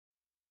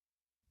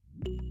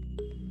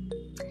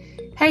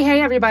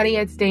Hey, everybody,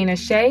 it's Dana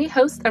Shea,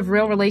 host of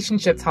Real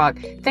Relationship Talk.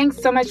 Thanks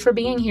so much for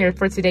being here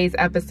for today's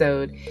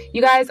episode.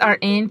 You guys are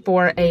in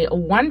for a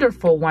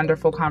wonderful,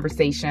 wonderful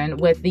conversation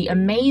with the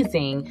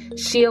amazing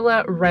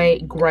Sheila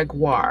Wray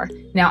Gregoire.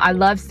 Now, I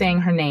love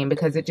saying her name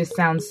because it just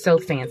sounds so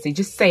fancy.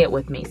 Just say it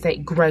with me. Say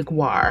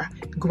Gregoire.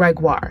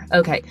 Gregoire.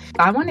 Okay.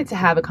 I wanted to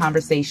have a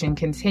conversation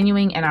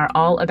continuing in our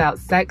All About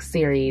Sex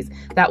series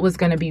that was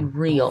going to be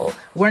real.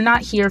 We're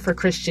not here for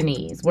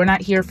Christianese. We're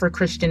not here for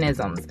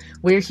Christianisms.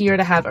 We're here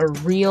to have a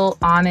real,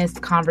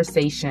 honest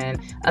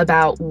conversation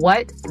about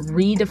what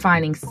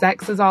redefining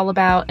sex is all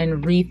about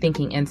and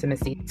rethinking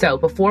intimacy. So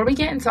before we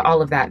get into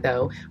all of that,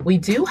 though, we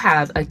do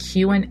have a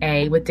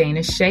Q&A with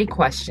Dana Shea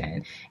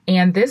question.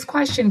 And this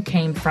question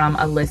came from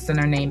a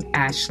listener named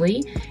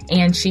Ashley.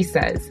 And she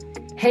says,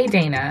 "Hey,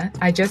 Dana,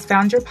 I just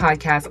found your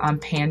podcast on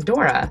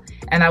Pandora,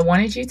 and I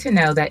wanted you to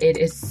know that it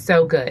is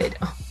so good."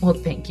 Oh, well,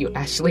 thank you,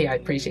 Ashley. I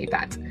appreciate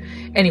that.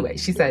 Anyway,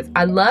 she says,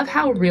 "I love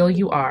how real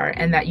you are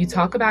and that you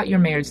talk about your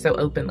marriage so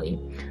openly.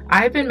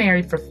 I've been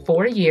married for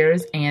 4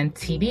 years and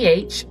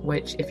TBH,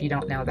 which if you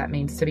don't know, that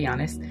means to be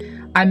honest,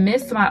 I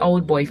miss my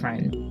old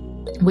boyfriend.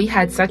 We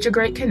had such a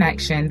great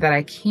connection that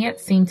I can't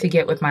seem to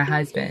get with my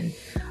husband.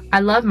 I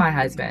love my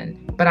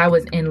husband, but I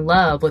was in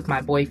love with my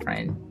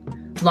boyfriend.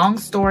 Long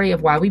story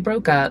of why we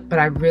broke up, but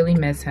I really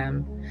miss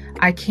him.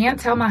 I can't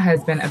tell my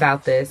husband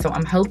about this, so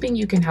I'm hoping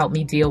you can help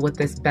me deal with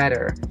this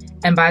better.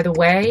 And by the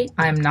way,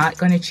 I'm not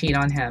going to cheat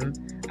on him.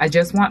 I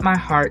just want my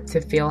heart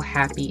to feel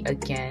happy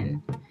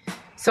again."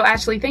 So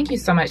Ashley, thank you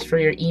so much for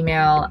your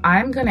email.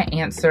 I'm going to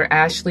answer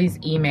Ashley's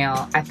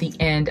email at the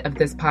end of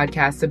this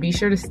podcast. So be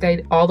sure to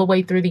stay all the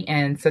way through the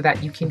end so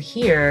that you can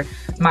hear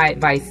my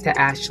advice to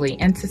Ashley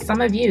and to some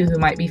of you who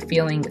might be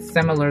feeling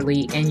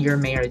similarly in your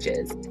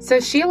marriages. So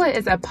Sheila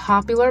is a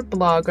popular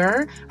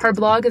blogger. Her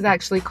blog is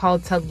actually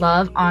called To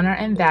Love, Honor,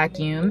 and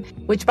Vacuum,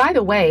 which by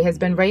the way has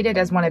been rated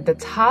as one of the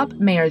top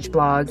marriage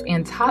blogs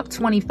and top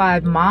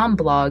 25 mom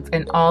blogs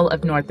in all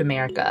of North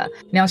America.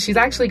 Now she's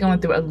actually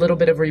going through a little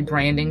bit of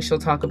rebranding. She'll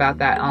talk about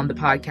that on the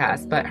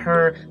podcast, but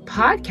her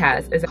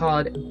podcast is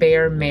called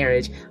Bare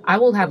Marriage. I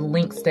will have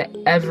links to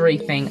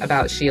everything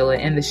about Sheila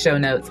in the show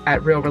notes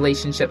at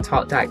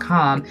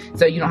realrelationshiptalk.com,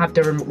 so you don't have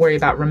to worry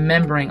about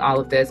remembering all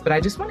of this, but I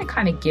just want to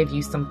kind of give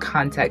you some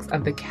context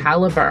of the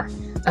caliber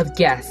of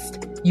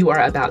guest you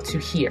are about to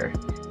hear.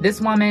 This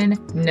woman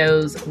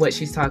knows what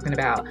she's talking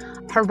about.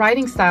 Her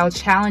writing style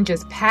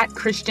challenges pat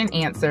Christian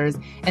answers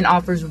and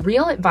offers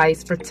real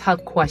advice for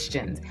tough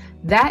questions.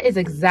 That is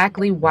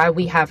exactly why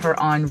we have her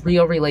on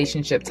Real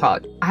Relationship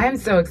Talk. I am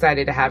so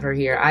excited to have her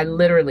here. I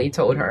literally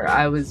told her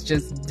I was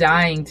just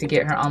dying to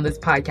get her on this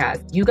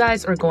podcast. You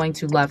guys are going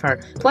to love her.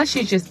 Plus,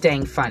 she's just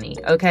dang funny,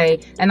 okay?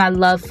 And I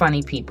love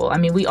funny people. I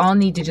mean, we all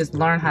need to just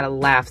learn how to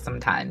laugh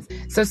sometimes.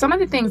 So some of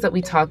the things that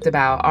we talked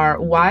about are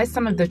why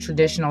some of the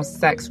traditional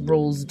sex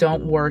rules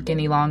don't work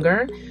any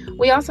longer.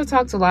 We also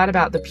talked a lot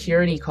about the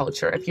purity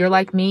culture. If you're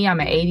like me,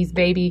 I'm an 80s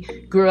baby,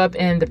 grew up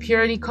in the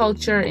purity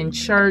culture in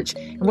church.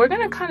 And we're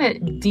going to kind of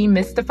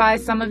demystify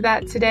some of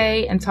that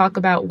today and talk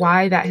about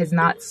why that has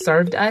not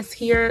served us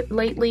here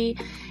lately.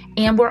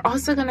 And we're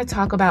also going to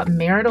talk about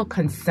marital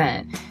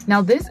consent.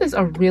 Now, this is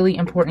a really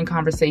important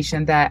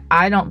conversation that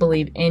I don't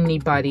believe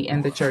anybody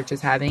in the church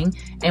is having.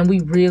 And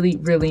we really,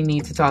 really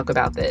need to talk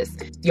about this.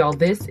 Y'all,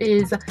 this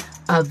is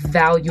a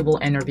valuable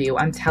interview.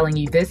 I'm telling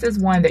you, this is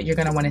one that you're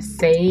going to want to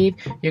save.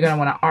 You're going to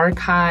want to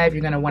archive.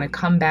 You're going to want to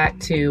come back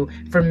to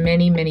for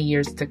many, many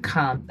years to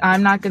come.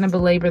 I'm not going to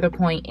belabor the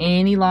point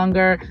any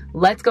longer.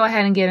 Let's go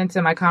ahead and get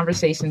into my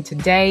conversation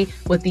today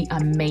with the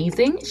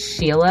amazing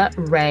Sheila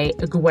Wray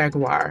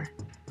Gregoire.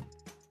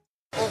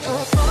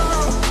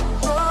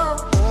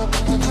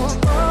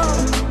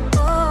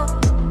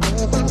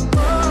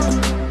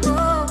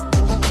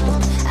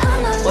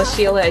 Well,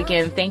 Sheila,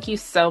 again, thank you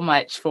so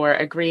much for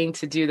agreeing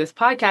to do this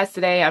podcast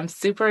today. I'm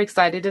super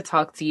excited to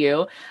talk to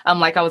you.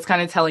 Like I was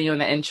kind of telling you in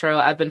the intro,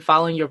 I've been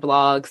following your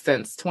blog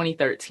since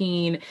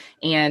 2013.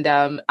 And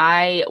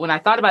when I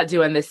thought about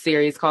doing this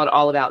series called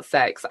All About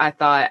Sex, I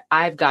thought,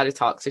 I've got to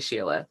talk to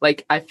Sheila.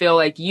 Like, I feel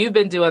like you've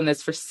been doing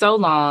this for so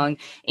long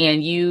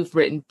and you've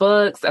written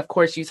books. Of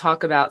course, you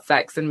talk about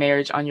sex and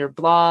marriage on your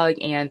blog.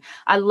 And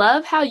I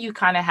love how you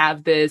kind of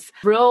have this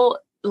real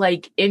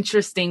like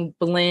interesting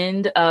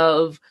blend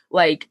of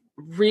like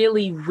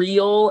really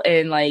real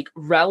and like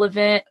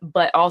relevant,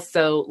 but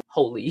also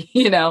holy,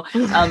 you know?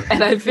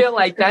 And I feel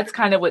like that's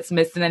kind of what's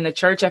missing in the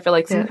church. I feel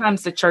like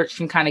sometimes the church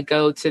can kind of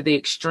go to the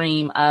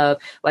extreme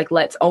of like,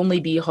 let's only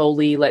be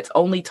holy. Let's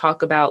only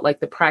talk about like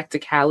the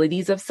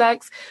practicalities of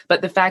sex.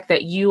 But the fact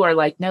that you are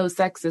like, no,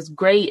 sex is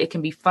great. It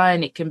can be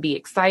fun. It can be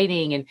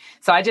exciting. And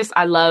so I just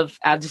love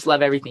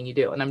everything you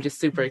do. And I'm just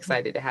super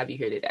excited to have you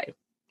here today.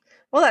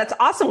 Well, that's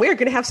awesome. We're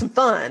going to have some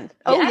fun.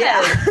 Oh,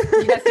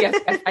 yes.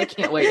 Yes. I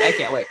can't wait.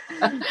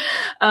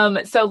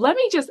 So let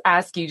me just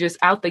ask you, just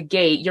out the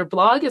gate, your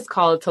blog is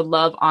called To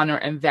Love, Honor,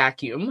 and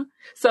Vacuum.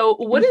 So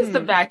what is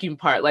the vacuum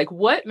part? Like,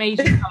 what made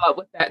you come up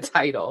with that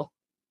title?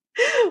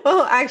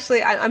 Well,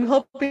 actually, I'm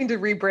hoping to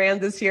rebrand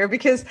this year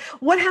because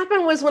what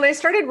happened was when I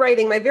started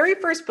writing, my very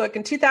first book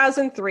in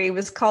 2003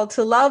 was called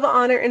To Love,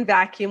 Honor, and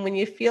Vacuum When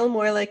You Feel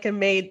More Like a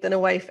Maid Than a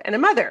Wife and a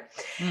Mother.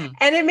 Mm.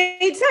 And it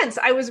made sense.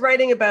 I was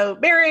writing about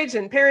marriage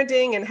and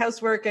parenting and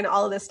housework and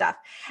all of this stuff.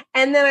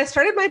 And then I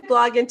started my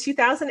blog in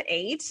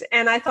 2008,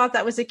 and I thought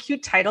that was a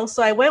cute title.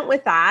 So I went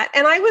with that.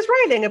 And I was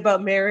writing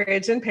about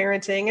marriage and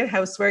parenting and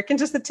housework and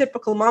just the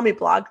typical mommy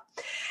blog.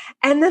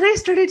 And then I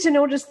started to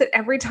notice that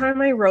every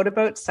time I wrote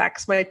about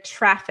sex, my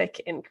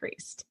traffic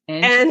increased.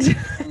 And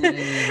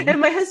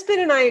my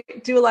husband and I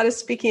do a lot of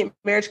speaking at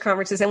marriage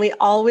conferences, and we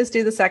always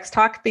do the sex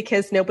talk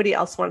because nobody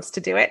else wants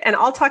to do it. And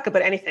I'll talk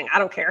about anything. I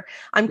don't care.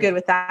 I'm good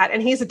with that.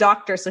 And he's a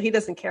doctor, so he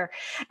doesn't care.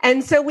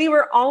 And so we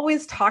were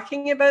always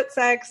talking about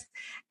sex.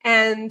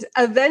 And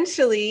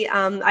eventually,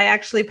 I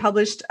actually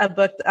published a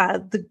book,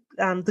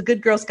 The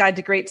Good Girl's Guide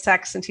to Great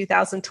Sex in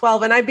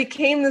 2012. And I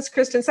became this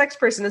Christian sex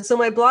person. And so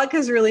my blog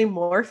has really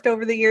morphed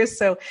over the years.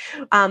 So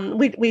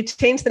we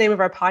changed the name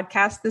of our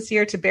podcast this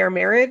year to Bare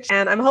Marriage.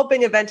 And I'm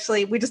hoping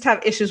eventually, we just have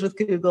issues with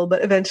Google,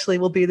 but eventually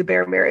we'll be the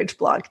Bare Marriage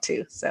blog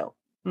too. So.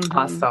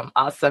 Mm-hmm.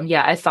 Awesome.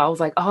 Yeah, I was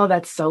like, oh,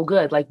 that's so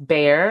good. Like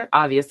bare,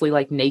 obviously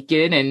like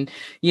naked and,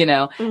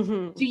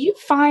 do you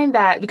find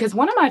that, because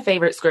one of my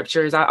favorite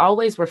scriptures, I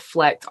always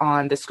reflect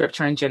on the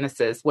scripture in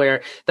Genesis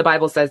where the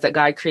Bible says that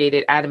God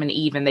created Adam and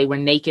Eve and they were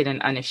naked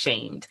and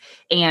unashamed.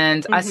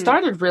 And I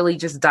started really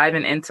just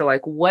diving into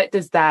like, what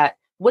does that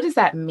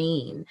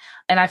mean?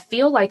 And I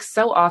feel like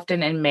so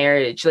often in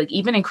marriage, like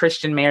even in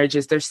Christian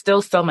marriages, there's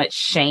still so much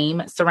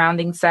shame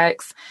surrounding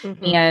sex.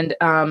 And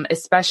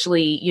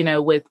especially,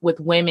 with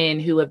women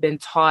who have been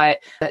taught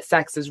that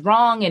sex is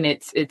wrong and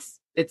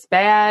it's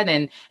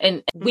bad.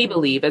 And we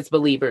believe as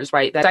believers,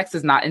 right, that sex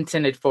is not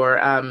intended for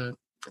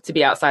to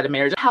be outside of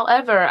marriage.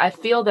 However, I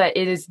feel that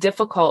it is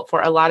difficult for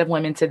a lot of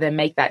women to then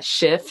make that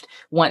shift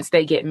once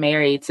they get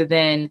married to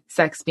then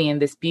sex being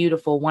this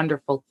beautiful,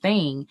 wonderful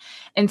thing.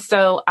 And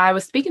so I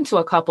was speaking to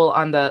a couple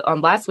on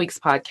last week's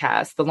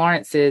podcast, the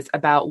Lawrences,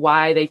 about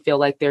why they feel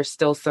like there's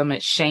still so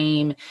much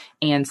shame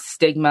and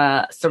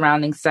stigma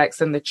surrounding sex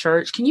in the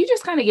church. Can you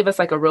just kind of give us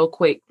like a real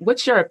quick,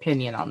 what's your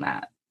opinion on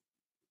that?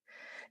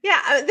 Yeah,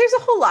 there's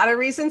a whole lot of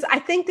reasons. I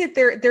think that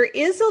there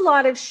is a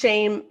lot of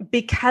shame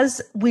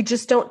because we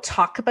just don't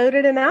talk about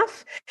it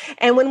enough.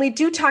 And when we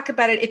do talk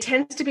about it, it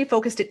tends to be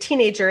focused at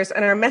teenagers,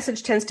 and our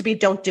message tends to be,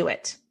 don't do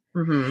it.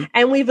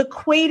 And we've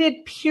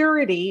equated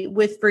purity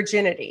with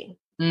virginity.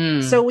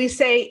 So we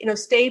say,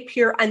 stay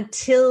pure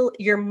until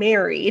you're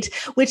married,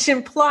 which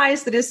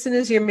implies that as soon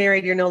as you're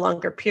married, you're no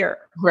longer pure.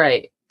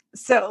 Right.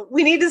 So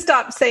we need to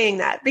stop saying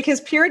that because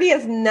purity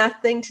has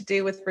nothing to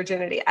do with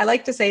virginity. I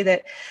like to say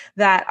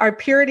that our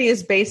purity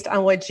is based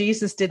on what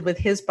Jesus did with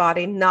his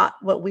body, not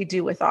what we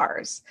do with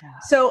ours. Yeah.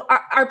 So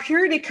our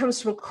purity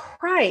comes from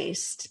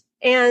Christ.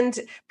 And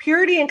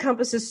purity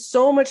encompasses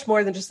so much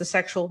more than just the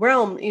sexual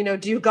realm.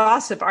 Do you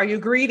gossip? Are you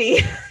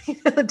greedy?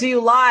 Do you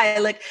lie?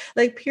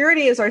 Like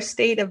purity is our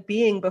state of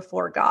being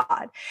before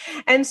God.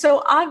 And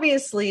so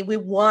obviously we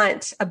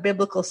want a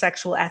biblical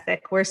sexual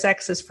ethic where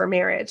sex is for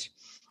marriage.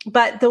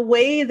 But the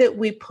way that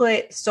we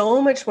put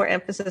so much more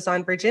emphasis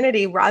on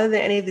virginity rather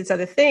than any of these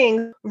other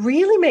things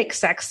really makes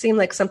sex seem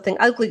like something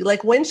ugly.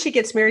 Like when she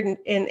gets married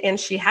and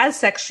she has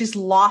sex, she's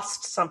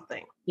lost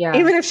something. Yeah.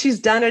 Even if she's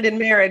done it in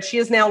marriage, she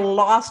has now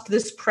lost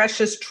this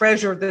precious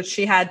treasure that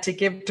she had to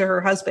give to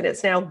her husband.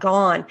 It's now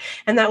gone.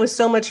 And that was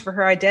so much for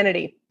her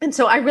identity. And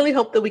so I really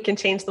hope that we can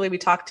change the way we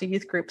talk to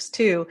youth groups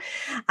too.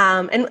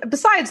 And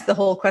besides the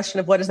whole question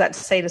of what does that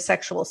say to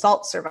sexual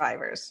assault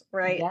survivors,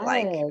 right?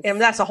 Yes.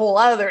 And that's a whole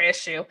other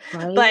issue.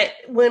 Right. But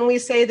when we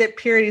say that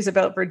purity is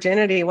about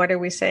virginity, what are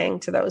we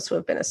saying to those who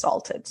have been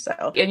assaulted?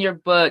 So in your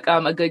book,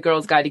 A Good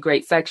Girl's Guide to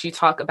Great Sex, you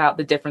talk about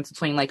the difference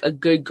between like a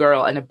good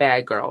girl and a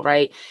bad girl,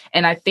 right?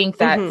 And I think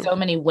that so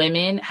many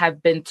women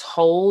have been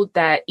told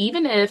that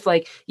even if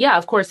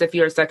of course, if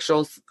you're a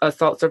sexual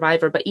assault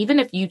survivor, but even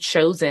if you've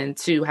chosen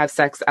to have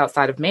sex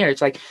outside of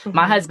marriage,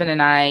 my husband and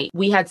I,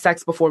 we had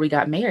sex before we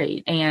got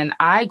married, and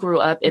I grew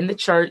up in the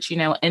church,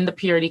 in the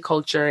purity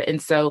culture.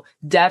 And so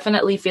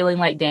definitely feeling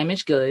like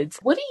damaged goods.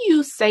 What do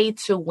you say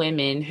to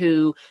women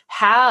who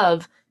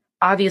have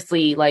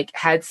obviously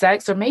had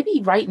sex, or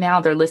maybe right now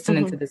they're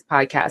listening to this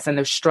podcast and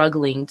they're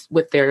struggling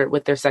with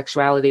their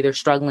sexuality. They're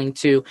struggling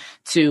to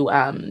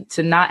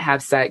not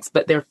have sex,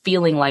 but they're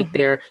feeling like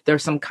they're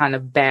some kind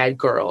of bad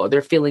girl, or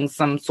they're feeling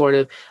some sort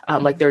of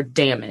like they're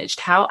damaged.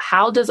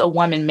 How does a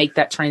woman make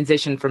that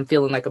transition from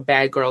feeling like a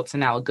bad girl to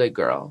now a good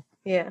girl?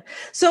 Yeah.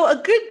 So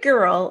a good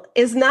girl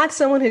is not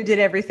someone who did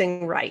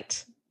everything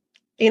right.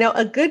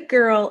 A good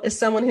girl is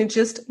someone who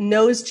just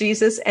knows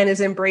Jesus and is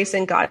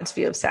embracing God's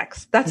view of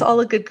sex. That's all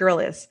a good girl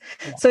is.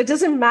 Yeah. So it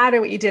doesn't matter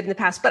what you did in the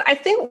past. But I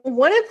think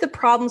one of the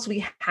problems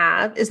we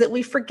have is that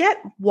we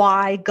forget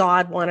why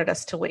God wanted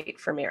us to wait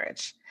for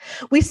marriage.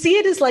 We see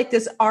it as like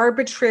this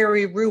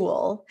arbitrary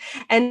rule.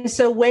 And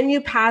so when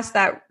you pass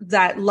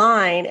that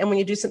line and when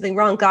you do something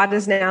wrong, God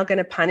is now going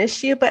to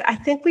punish you. But I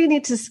think we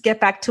need to get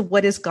back to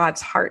what is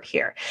God's heart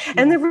here. Yeah.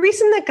 And the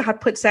reason that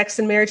God put sex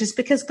in marriage is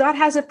because God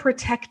has a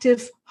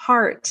protective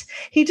heart.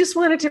 He just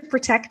wanted to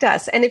protect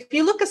us. And if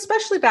you look,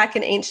 especially back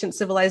in ancient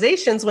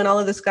civilizations, when all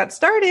of this got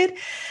started,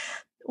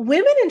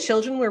 women and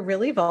children were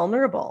really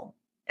vulnerable.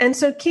 And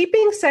so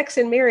keeping sex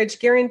in marriage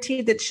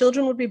guaranteed that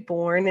children would be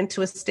born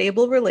into a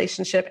stable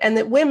relationship, and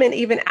that women,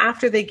 even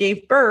after they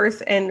gave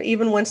birth and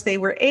even once they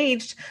were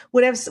aged,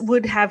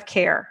 would have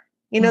care.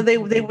 They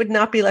would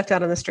not be left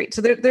out on the street.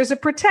 So there's a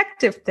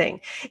protective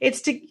thing.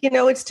 It's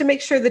to make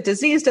sure the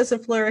disease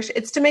doesn't flourish.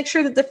 It's to make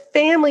sure that the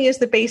family is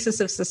the basis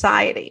of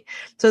society,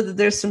 so that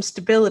there's some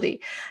stability.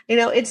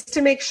 It's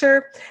to make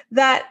sure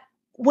that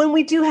when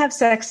we do have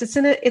sex, it's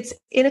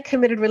in a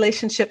committed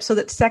relationship, so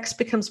that sex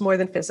becomes more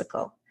than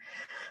physical.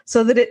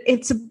 So that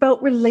it's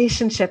about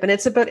relationship and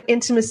it's about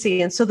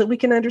intimacy, and so that we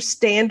can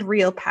understand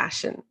real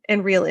passion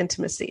and real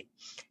intimacy.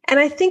 And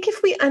I think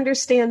if we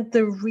understand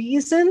the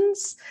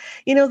reasons,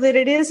 that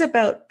it is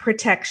about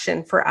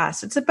protection for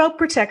us, it's about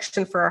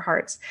protection for our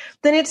hearts,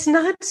 then it's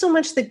not so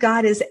much that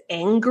God is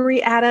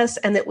angry at us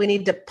and that we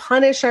need to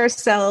punish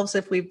ourselves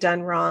if we've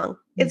done wrong.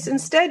 It's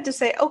instead to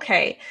say,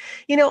 okay,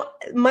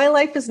 my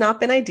life has not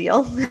been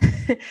ideal.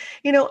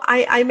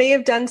 I may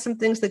have done some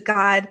things that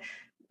God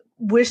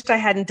wished I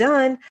hadn't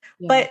done,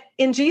 but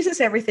in Jesus,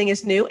 everything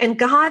is new, and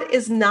God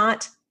is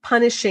not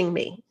punishing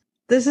me.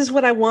 This is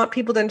what I want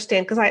people to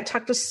understand, because I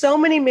talked to so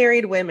many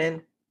married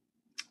women.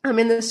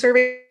 In the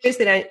surveys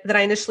that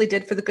I initially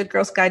did for the Good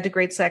Girl's Guide to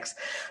Great Sex,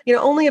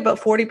 only about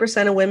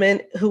 40% of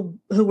women who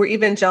were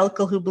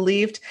evangelical, who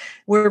believed,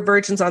 were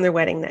virgins on their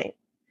wedding night.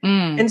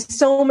 And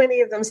so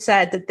many of them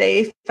said that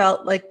they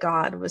felt like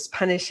God was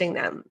punishing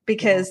them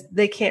because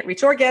they can't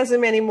reach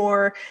orgasm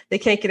anymore. They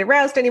can't get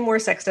aroused anymore.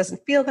 Sex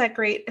doesn't feel that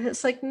great. And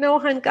it's like, no,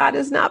 hon, God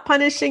is not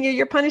punishing you.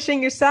 You're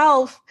punishing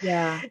yourself.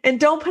 Yeah. And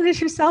don't punish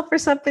yourself for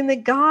something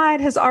that God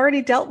has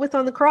already dealt with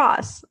on the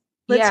cross.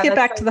 Let's get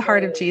back to the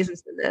heart of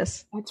Jesus in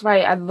this. That's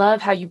right. I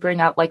love how you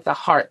bring out like the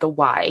heart, the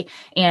why.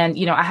 And,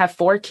 I have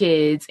 4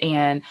 kids,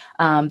 and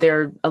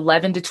they're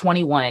 11 to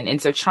 21.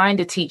 And so trying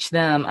to teach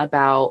them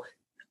about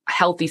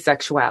healthy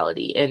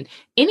sexuality and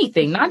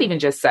anything, not even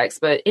just sex,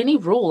 but any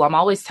rule. I'm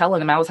always telling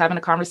them. I was having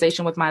a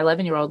conversation with my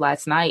 11-year-old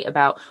last night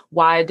about,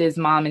 why does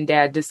mom and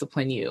dad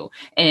discipline you?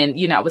 And,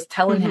 I was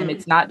telling him,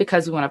 it's not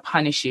because we want to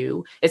punish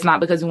you. It's not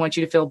because we want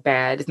you to feel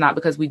bad. It's not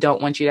because we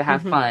don't want you to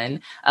have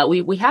fun.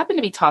 We happen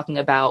to be talking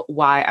about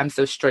why I'm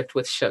so strict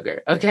with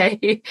sugar.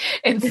 Okay.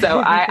 And so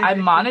I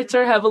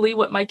monitor heavily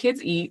what my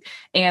kids eat.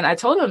 And I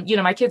told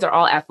them, my kids are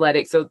all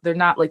athletic. So they're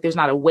not like, there's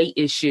not a weight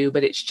issue,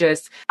 but it's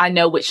just, I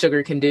know what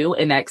sugar can do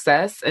in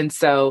excess. And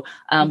so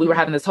we were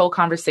having this whole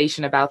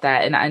conversation about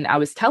that. And I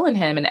was telling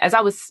him, and as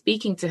I was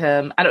speaking to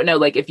him, I don't know,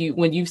 like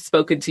when you've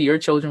spoken to your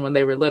children when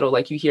they were little,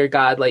 like you hear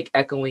God like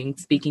echoing,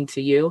 speaking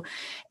to you.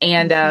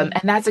 And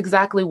that's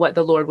exactly what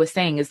the Lord was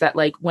saying, is that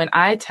like, when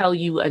I tell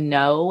you a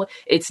no,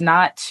 it's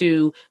not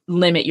to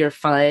limit your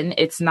fun.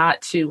 It's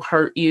not to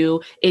hurt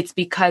you. It's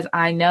because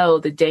I know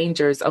the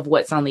dangers of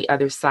what's on the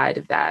other side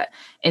of that.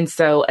 And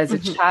so as a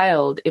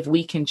child, if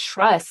we can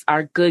trust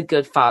our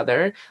good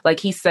Father, like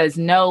he says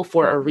no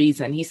for a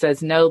reason. He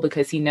says no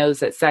because he knows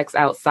that sex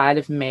outside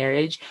of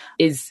marriage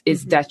is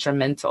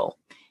detrimental.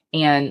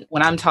 And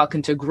when I'm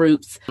talking to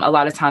groups, a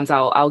lot of times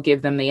I'll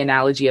give them the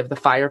analogy of the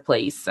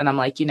fireplace. And I'm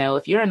like,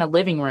 if you're in a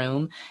living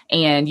room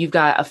and you've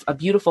got a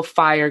beautiful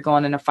fire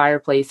going in a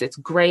fireplace, it's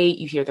great.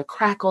 You hear the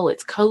crackle.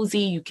 It's cozy.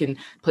 You can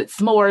put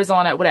s'mores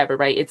on it, whatever,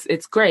 right?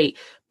 It's great.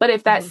 But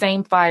if that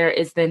same fire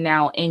is then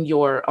now on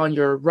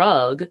your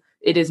rug,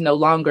 it is no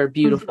longer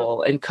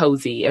beautiful and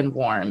cozy and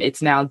warm.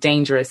 It's now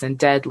dangerous and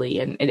deadly,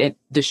 and it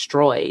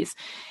destroys.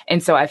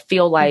 And so I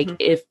feel like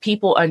if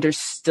people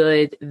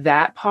understood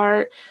that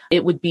part,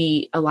 it would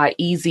be a lot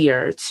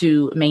easier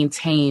to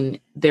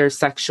maintain their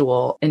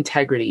sexual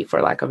integrity,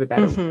 for lack of a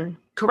better word.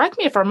 Correct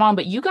me if I'm wrong,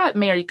 but you got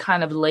married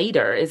kind of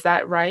later. Is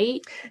that right?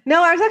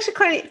 No, I was actually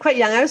quite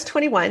young. I was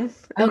 21.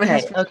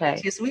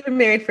 Okay. So we've been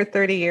married for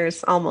 30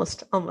 years,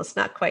 almost,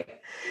 not quite.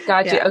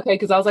 Gotcha. Yeah. Okay.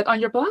 Because I was like, on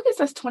your blog, it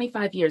says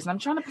 25 years. And I'm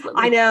trying to.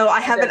 I know.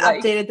 I haven't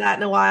updated that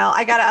in a while.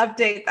 I got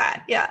to update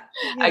that. Yeah.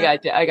 I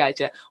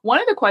gotcha.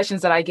 One of the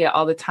questions that I get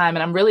all the time,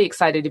 and I'm really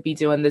excited to be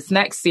doing this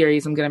next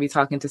series, I'm going to be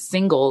talking to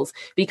singles,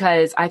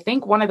 because I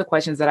think one of the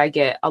questions that I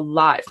get a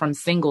lot from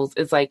singles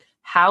is like,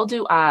 how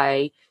do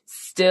I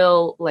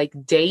still like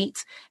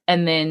date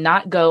and then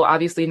not go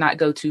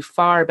too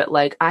far, but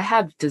like I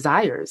have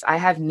desires, I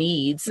have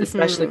needs,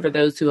 especially for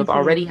those who have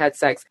already had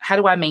sex. How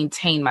do I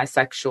maintain my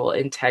sexual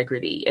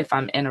integrity if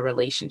I'm in a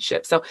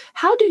relationship? So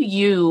how do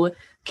you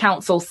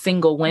counsel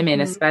single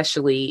women,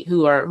 especially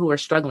who are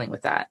struggling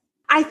with that?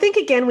 I think,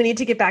 again, we need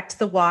to get back to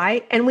the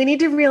why, and we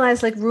need to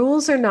realize like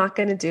rules are not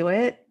going to do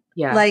it.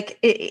 Yeah. Like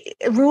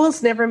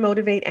rules never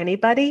motivate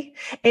anybody.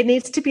 It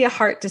needs to be a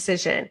heart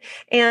decision.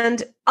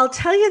 And I'll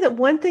tell you that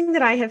one thing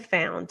that I have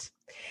found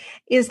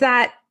is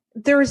that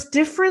there's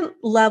different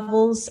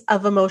levels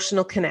of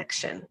emotional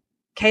connection.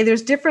 Okay,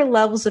 there's different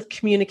levels of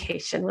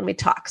communication when we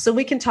talk. So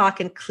we can talk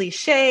in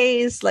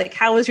cliches, like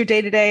how was your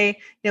day today?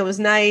 It was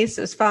nice,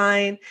 it was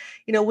fine.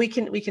 We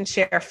can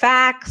share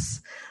facts,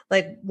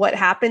 like what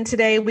happened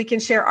today. We can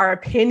share our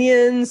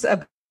opinions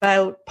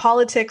about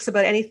politics,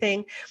 about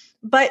anything.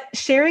 But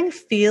sharing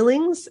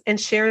feelings and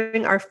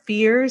sharing our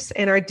fears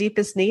and our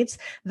deepest needs,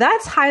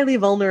 that's highly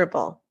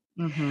vulnerable.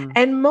 Mm-hmm.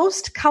 And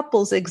most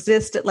couples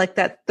exist at like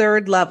that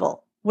third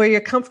level, where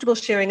you're comfortable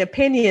sharing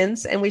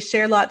opinions and we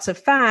share lots of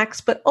facts,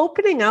 but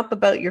opening up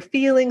about your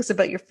feelings,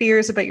 about your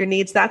fears, about your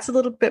needs, that's a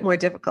little bit more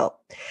difficult.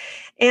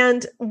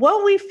 And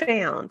what we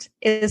found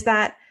is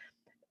that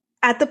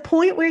at the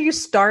point where you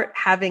start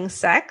having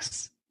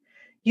sex,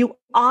 it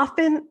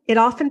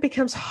often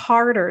becomes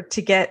harder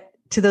to get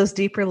to those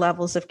deeper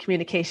levels of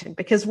communication,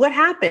 because what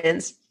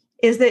happens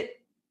is that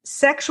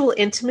sexual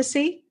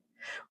intimacy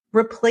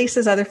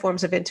replaces other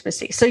forms of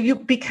intimacy. So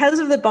because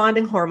of the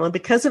bonding hormone,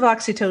 because of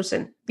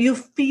oxytocin, you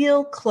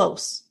feel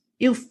close.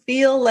 You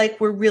feel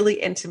like we're really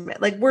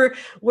intimate. Like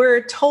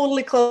we're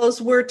totally close.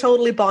 We're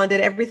totally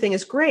bonded. Everything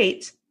is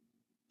great.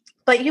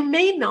 But you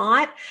may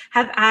not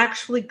have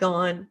actually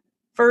gone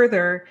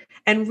further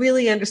and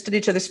really understood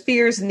each other's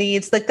fears,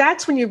 needs. Like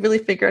that's when you really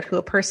figure out who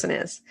a person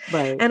is.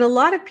 Right. And a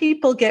lot of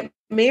people get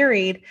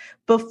married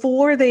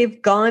before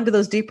they've gone to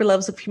those deeper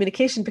levels of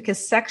communication,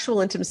 because sexual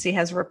intimacy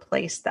has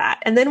replaced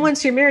that. And then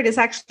once you're married, it's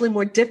actually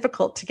more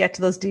difficult to get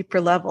to those deeper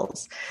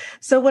levels.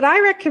 So what I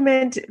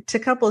recommend to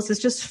couples is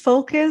just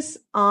focus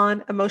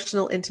on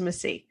emotional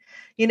intimacy.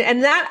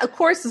 And that, of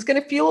course, is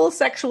going to fuel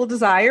sexual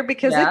desire,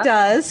 because it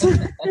does.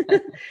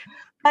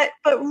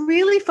 But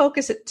really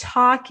focus at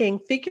talking,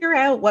 figure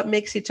out what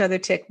makes each other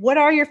tick. What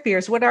are your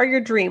fears? What are your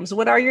dreams?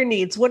 What are your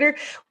needs? What are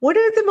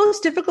the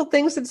most difficult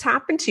things that's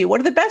happened to you? What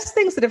are the best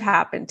things that have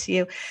happened to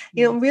you?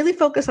 Really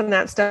focus on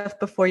that stuff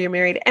before you're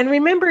married. And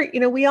remember,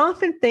 we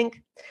often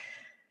think,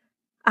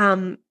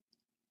 I'm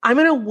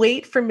going to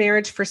wait for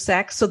marriage for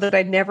sex so that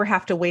I never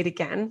have to wait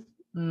again.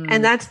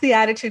 And that's the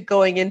attitude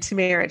going into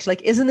marriage.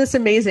 Like, isn't this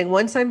amazing?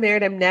 Once I'm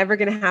married, I'm never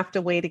going to have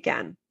to wait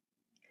again.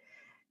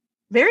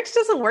 Marriage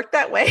doesn't work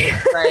that way.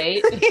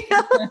 Right.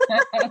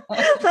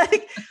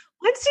 Like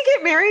once you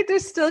get married,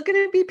 there's still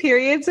going to be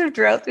periods of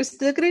drought. There's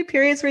still going to be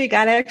periods where you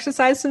got to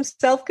exercise some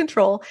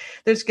self-control.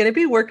 There's going to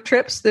be work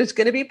trips. There's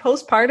going to be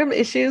postpartum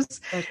issues.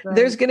 Right.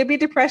 There's going to be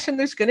depression.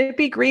 There's going to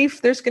be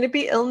grief. There's going to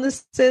be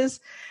illnesses.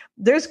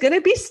 There's going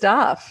to be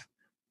stuff.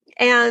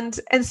 And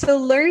so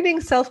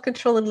learning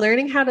self-control and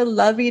learning how to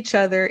love each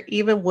other,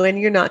 even when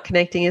you're not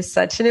connecting, is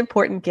such an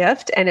important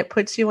gift. And it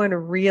puts you on a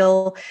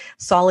real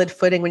solid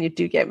footing when you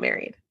do get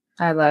married.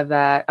 I love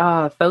that.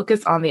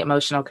 Focus on the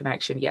emotional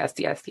connection. Yes,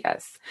 yes,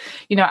 yes.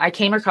 I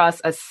came across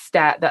a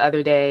stat the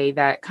other day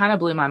that kind of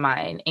blew my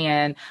mind.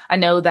 And I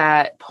know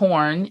that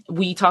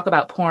we talk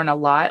about porn a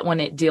lot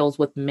when it deals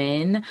with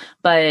men,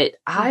 but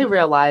I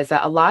realize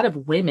that a lot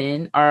of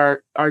women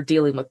are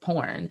dealing with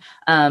porn.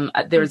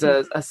 There's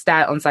a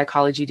stat on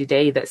Psychology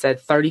Today that said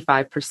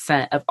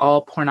 35% of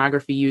all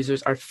pornography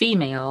users are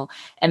female.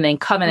 And then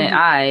Covenant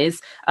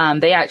Eyes,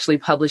 they actually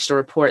published a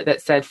report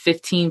that said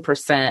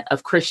 15%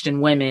 of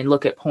Christian women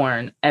look at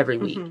porn every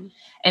week.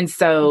 And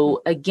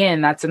so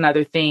again, that's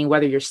another thing,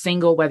 whether you're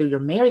single, whether you're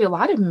married, a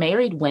lot of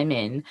married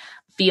women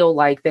feel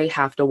like they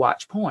have to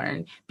watch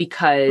porn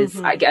because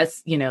I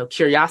guess,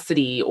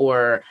 curiosity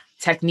or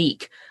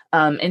technique.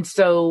 And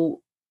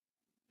so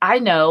I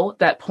know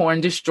that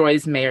porn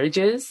destroys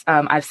marriages.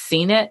 I've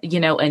seen it,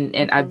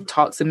 and I've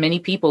talked to many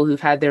people who've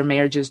had their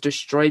marriages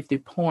destroyed through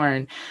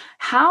porn.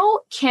 How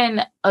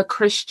can a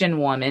Christian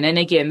woman, and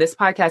again, this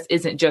podcast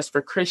isn't just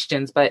for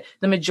Christians, but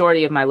the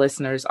majority of my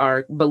listeners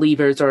are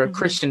believers or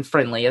Christian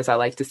friendly, as I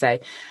like to say.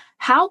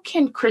 How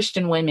can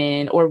Christian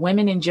women or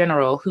women in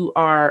general who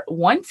are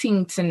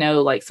wanting to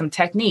know like some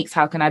techniques,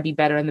 how can I be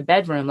better in the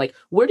bedroom? Like,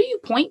 where do you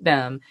point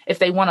them if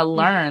they want to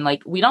learn?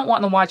 Like, we don't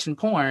want them watching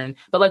porn,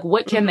 but like,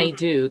 what can they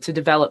do to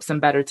develop some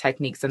better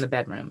techniques in the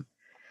bedroom?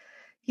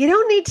 You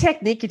don't need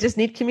technique. You just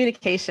need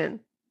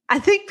communication. I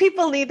think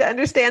people need to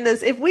understand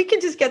this. If we can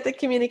just get the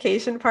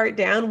communication part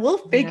down, we'll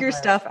figure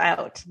stuff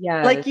out.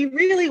 Yes. Like you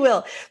really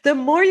will. The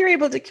more you're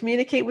able to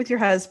communicate with your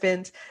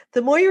husband,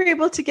 the more you're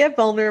able to get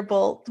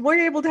vulnerable, the more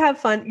you're able to have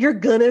fun, you're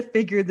going to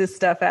figure this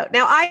stuff out.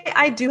 Now,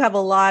 I do have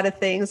a lot of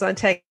things on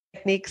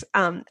techniques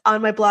on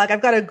my blog.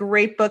 I've got a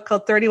great book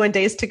called 31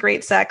 Days to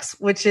Great Sex,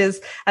 which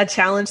is a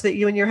challenge that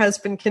you and your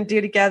husband can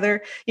do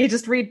together. You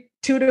just read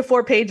 2 to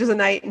 4 pages a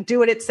night and do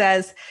what it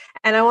says.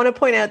 And I want to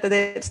point out that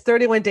it's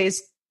 31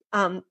 days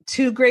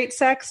to great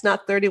sex,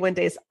 not 31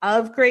 days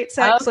of great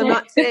sex.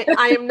 Okay. So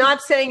I am not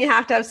saying you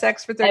have to have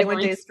sex for 31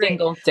 days straight.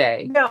 Single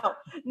day.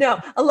 No.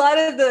 A lot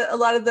of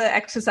the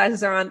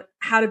exercises are on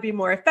how to be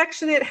more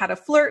affectionate, how to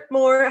flirt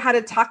more, how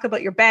to talk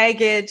about your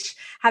baggage,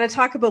 how to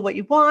talk about what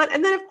you want.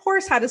 And then of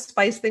course, how to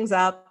spice things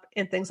up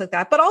and things like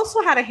that, but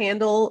also how to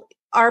handle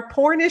our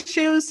porn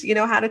issues,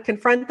 how to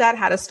confront that,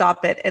 how to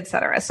stop it,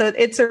 etc. So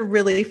it's a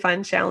really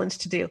fun challenge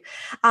to do.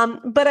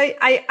 But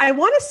I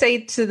want to say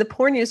to the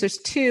porn users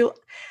too,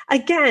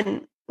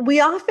 again, we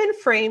often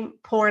frame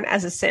porn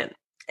as a sin,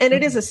 and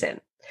it is a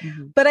sin.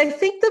 But I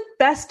think the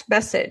best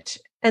message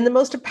and the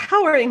most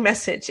empowering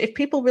message, if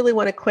people really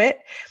want to quit,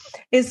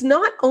 is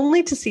not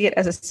only to see it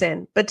as a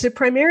sin, but to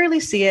primarily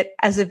see it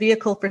as a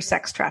vehicle for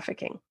sex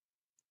trafficking.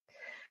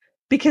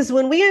 Because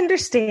when we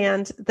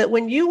understand that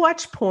when you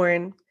watch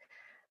porn,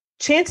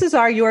 chances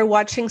are you are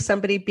watching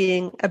somebody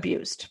being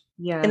abused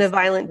in a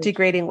violent,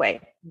 degrading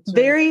way.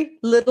 Very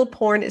little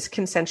porn is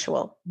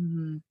consensual.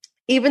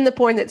 Even the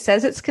porn that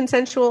says it's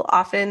consensual,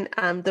 often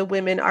the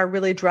women are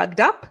really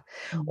drugged up,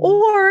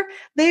 or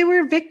they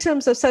were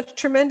victims of such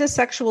tremendous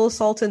sexual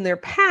assault in their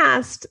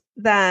past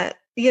that,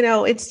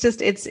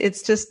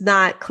 it's just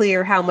not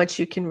clear how much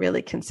you can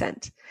really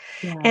consent.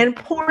 Yeah. And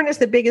porn is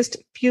the biggest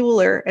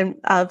fueler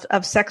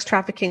of sex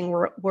trafficking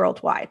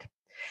worldwide.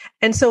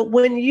 And so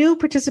when you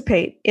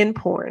participate in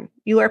porn,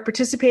 you are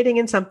participating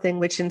in something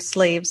which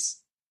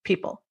enslaves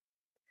people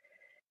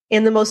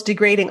in the most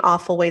degrading,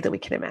 awful way that we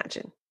can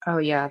imagine. Oh,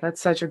 yeah.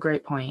 That's such a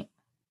great point.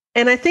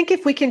 And I think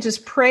if we can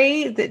just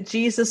pray that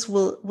Jesus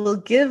will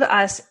give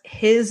us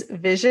his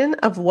vision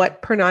of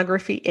what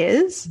pornography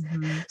is,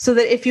 so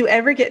that if you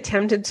ever get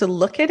tempted to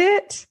look at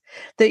it,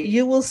 that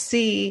you will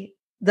see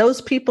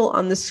those people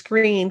on the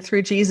screen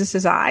through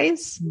Jesus's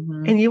eyes,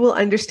 and you will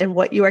understand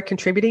what you are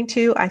contributing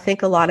to, I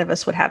think a lot of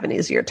us would have an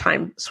easier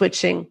time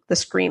switching the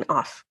screen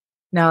off.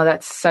 No,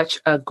 that's such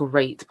a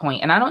great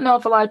point. And I don't know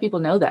if a lot of people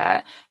know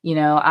that.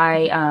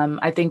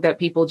 I think that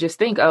people just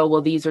think, oh,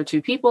 well, these are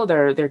two people.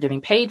 They're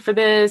getting paid for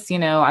this.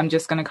 I'm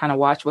just going to kind of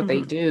watch what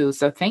they do.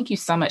 So thank you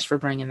so much for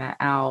bringing that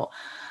out.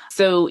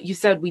 So you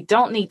said we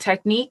don't need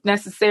technique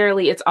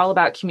necessarily. It's all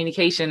about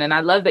communication. And I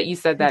love that you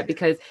said that,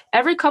 because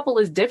every couple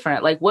is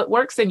different. Like what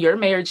works in your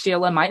marriage,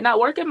 Sheila, might not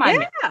work in my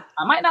marriage. I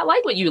might not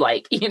like what you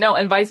like,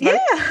 and vice versa.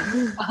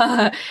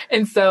 Yeah.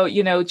 And so,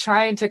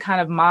 trying to kind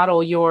of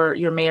model your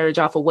marriage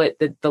off of what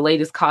the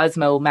latest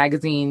Cosmo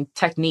magazine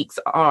techniques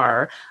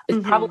are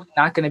is probably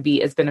not going to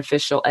be as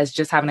beneficial as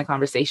just having a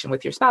conversation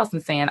with your spouse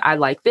and saying, I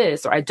like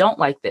this or I don't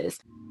like this.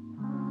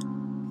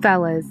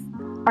 Fellas,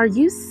 are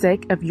you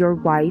sick of your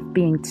wife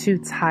being too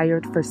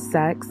tired for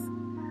sex?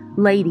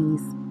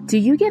 Ladies, do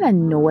you get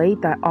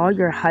annoyed that all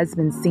your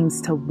husband seems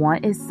to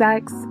want is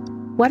sex?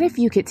 What if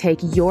you could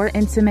take your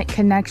intimate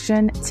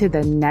connection to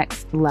the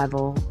next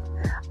level?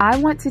 I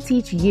want to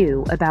teach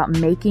you about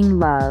making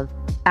love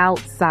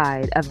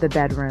outside of the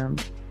bedroom.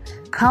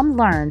 Come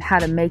learn how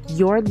to make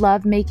your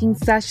love-making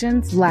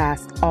sessions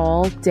last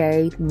all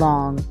day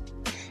long.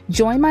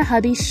 Join my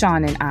hubby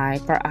Sean and I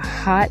for a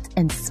hot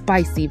and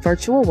spicy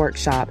virtual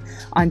workshop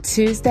on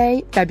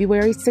Tuesday,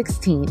 February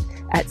 16th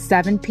at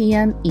 7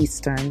 p.m.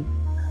 Eastern.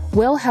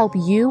 We'll help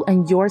you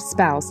and your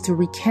spouse to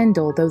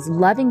rekindle those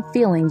loving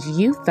feelings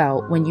you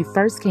felt when you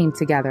first came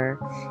together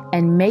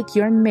and make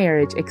your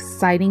marriage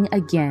exciting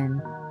again.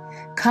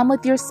 Come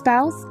with your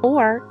spouse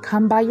or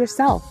come by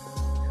yourself.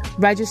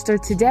 Register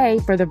today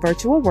for the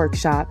virtual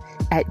workshop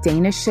at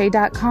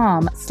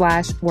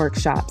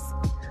danashay.com/workshops.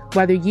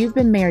 Whether you've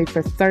been married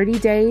for 30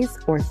 days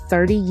or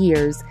 30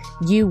 years,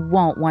 you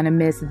won't want to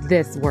miss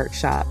this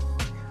workshop.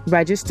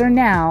 Register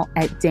now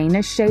at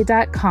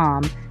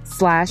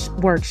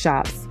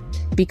danashay.com/workshops,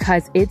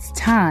 because it's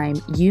time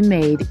you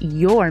made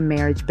your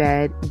marriage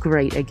bed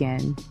great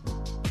again.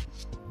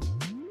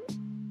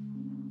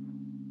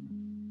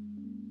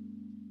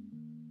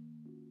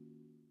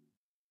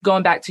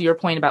 Going back to your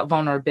point about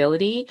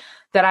vulnerability,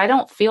 that I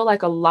don't feel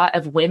like a lot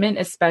of women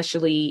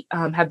especially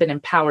have been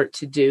empowered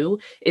to do,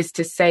 is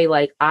to say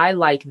like, I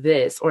like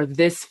this, or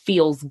this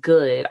feels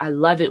good. I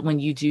love it when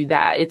you do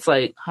that. It's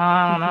like,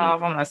 I don't know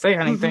if I'm going to say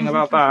anything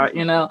about that,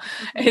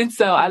 And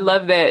so I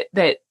love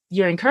that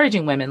you're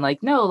encouraging women,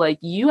 like, no, like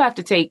you have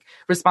to take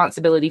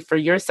responsibility for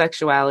your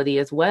sexuality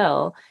as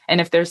well.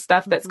 And if there's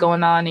stuff that's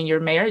going on in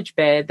your marriage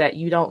bed that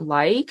you don't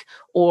like,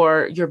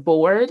 or you're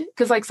bored,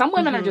 because like some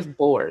women are just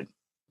bored.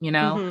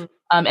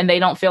 And they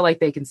don't feel like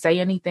they can say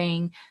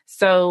anything.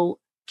 So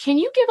can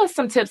you give us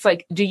some tips?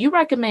 Like, do you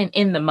recommend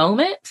in the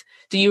moment?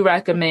 Do you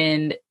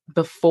recommend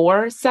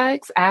before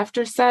sex,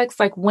 after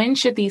sex? Like, when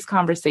should these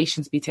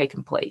conversations be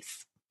taking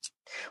place?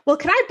 Well,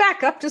 can I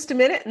back up just a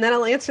minute and then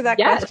I'll answer that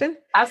question?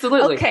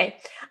 Absolutely. Okay.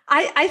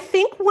 I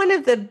think one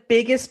of the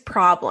biggest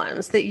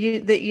problems that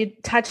you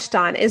touched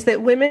on is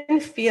that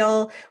women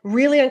feel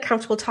really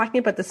uncomfortable talking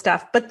about this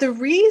stuff. But the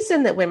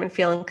reason that women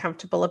feel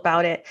uncomfortable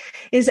about it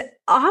is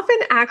often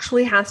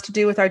actually has to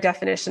do with our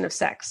definition of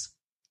sex.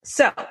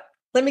 So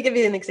let me give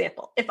you an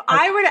example. If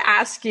I were to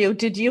ask you,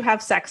 did you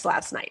have sex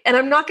last night? And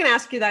I'm not going to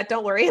ask you that.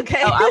 Don't worry.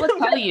 Okay. Oh, I would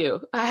tell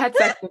you I had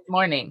sex this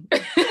morning.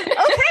 Okay.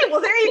 Well,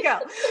 there you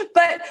go.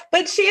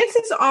 But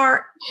chances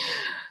are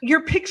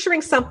you're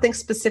picturing something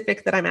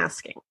specific that I'm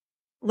asking.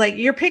 Like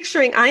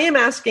I am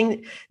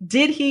asking,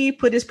 did he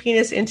put his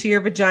penis into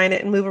your vagina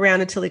and move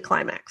around until he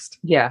climaxed?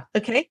 Yeah.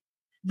 Okay.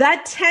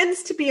 That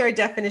tends to be our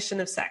definition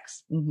of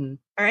sex. Mm-hmm.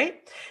 All right.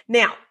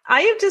 Now,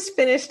 I have just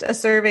finished a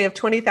survey of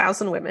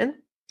 20,000 women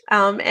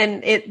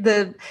And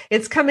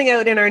it's coming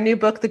out in our new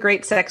book, The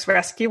Great Sex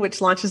Rescue,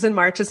 which launches in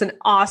March. It's an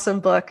awesome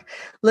book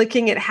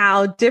looking at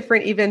how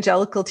different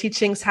evangelical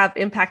teachings have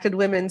impacted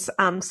women's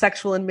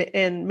sexual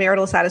and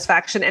marital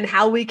satisfaction, and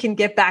how we can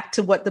get back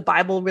to what the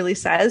Bible really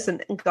says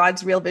and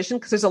God's real vision,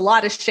 because there's a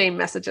lot of shame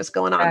messages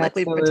going on, like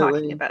we've been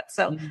talking about.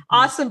 So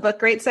awesome book,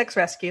 Great Sex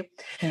Rescue.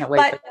 Can't wait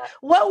but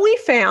what we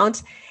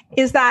found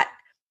is that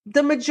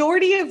the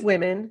majority of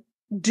women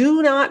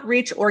do not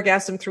reach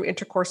orgasm through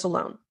intercourse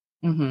alone.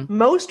 Mm-hmm.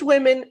 Most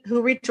women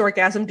who reach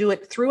orgasm do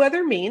it through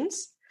other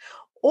means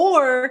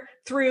or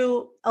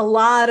through a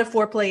lot of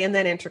foreplay and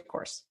then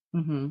intercourse.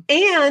 Mm-hmm.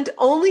 And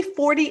only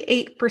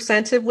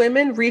 48% of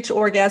women reach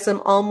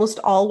orgasm almost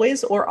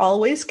always or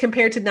always,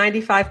 compared to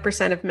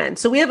 95% of men.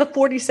 So we have a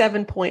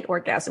 47-point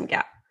orgasm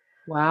gap.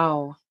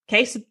 Wow.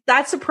 Okay, so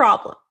that's a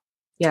problem.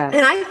 Yeah.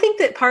 And I think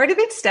that part of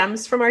it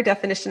stems from our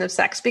definition of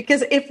sex,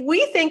 because if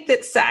we think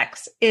that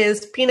sex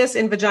is penis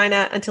in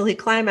vagina until he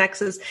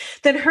climaxes,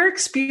 then her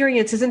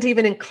experience isn't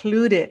even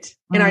included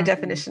in our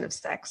definition of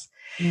sex.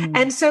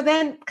 And so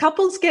then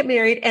couples get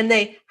married and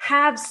they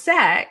have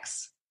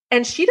sex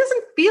and she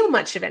doesn't feel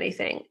much of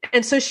anything.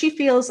 And so she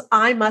feels,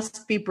 I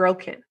must be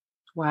broken.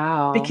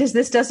 Wow. Because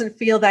this doesn't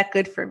feel that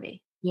good for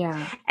me.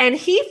 Yeah. And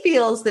he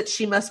feels that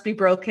she must be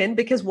broken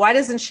because why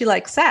doesn't she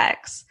like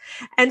sex?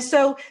 And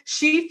so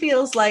she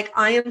feels like,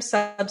 I am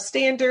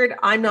substandard.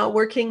 I'm not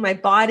working. My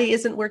body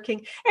isn't working.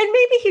 And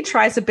maybe he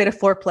tries a bit of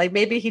foreplay.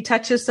 Maybe he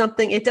touches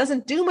something. It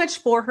doesn't do much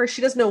for her.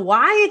 She doesn't know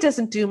why it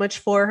doesn't do much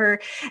for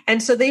her.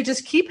 And so they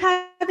just keep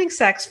having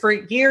sex for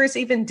years,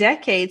 even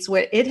decades,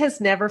 where it has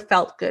never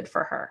felt good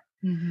for her.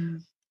 Mm-hmm.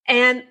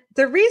 And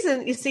the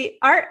reason, you see,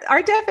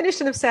 our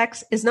definition of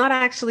sex is not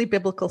actually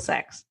biblical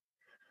sex.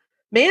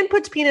 Man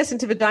puts penis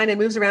into vagina and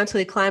moves around till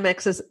he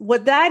climaxes.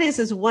 What that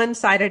is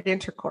one-sided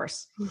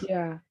intercourse.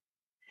 Yeah.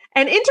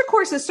 And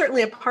intercourse is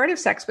certainly a part of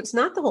sex, but it's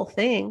not the whole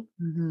thing.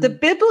 Mm-hmm. The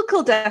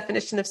biblical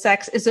definition of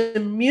sex is a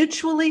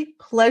mutually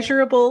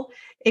pleasurable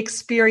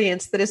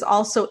experience that is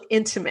also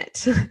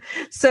intimate.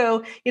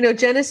 So,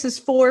 Genesis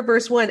 4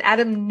 verse 1,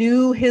 Adam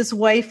knew his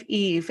wife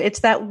Eve. It's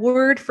that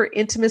word for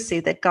intimacy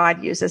that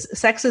God uses.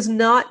 Sex is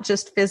not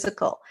just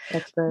physical,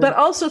 but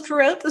also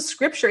throughout the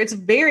scripture, it's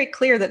very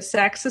clear that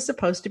sex is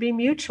supposed to be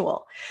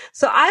mutual.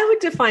 So I would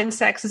define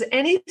sex as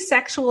any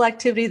sexual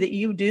activity that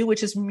you do,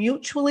 which is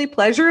mutually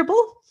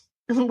pleasurable,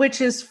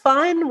 which is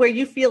fun, where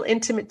you feel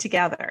intimate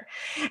together.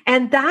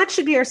 And that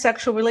should be our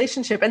sexual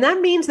relationship. And that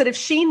means that if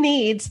she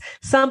needs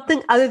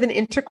something other than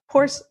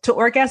intercourse to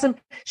orgasm,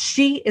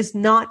 she is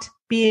not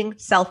being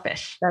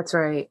selfish. That's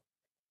right.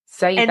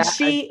 And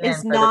she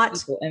is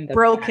not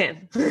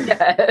broken.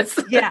 Yes.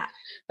 Yeah.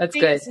 That's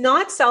she good. is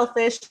not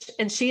selfish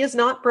and she is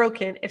not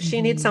broken if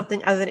she needs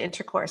something other than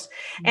intercourse.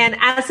 And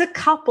as a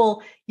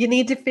couple, you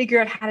need to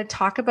figure out how to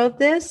talk about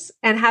this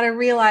and how to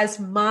realize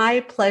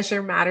my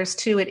pleasure matters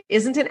too. It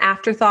isn't an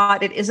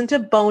afterthought. It isn't a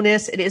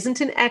bonus. It isn't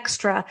an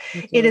extra.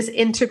 It is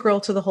integral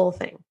to the whole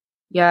thing.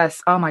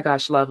 Yes. Oh my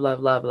gosh. Love,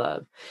 love, love,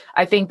 love.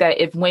 I think that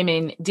if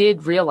women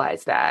did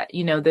realize that,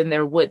 then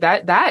there would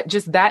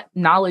that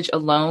knowledge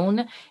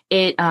alone,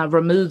 it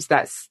removes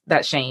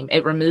that shame.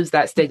 It removes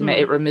that stigma.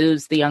 It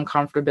removes the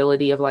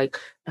uncomfortability of like,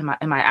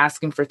 am I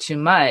asking for too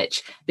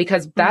much?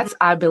 Because that's,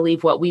 I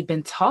believe, what we've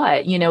been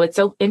taught. It's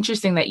so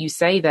interesting that you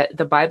say that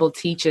the Bible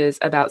teaches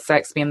about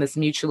sex being this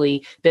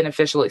mutually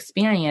beneficial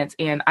experience.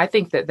 And I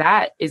think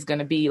that is going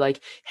to be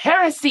like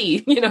heresy,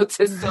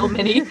 to so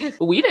many.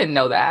 We didn't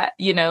know that,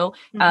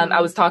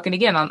 I was talking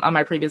again on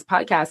my previous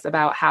podcast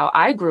about how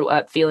I grew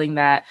up feeling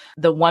that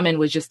the woman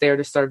was just there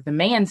to serve the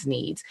man's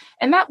needs.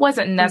 And that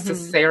wasn't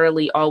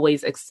necessarily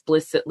always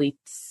explicitly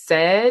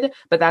said,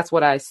 but that's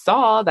what I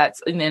saw.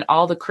 And then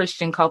all the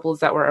Christian couples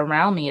that were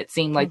around me, it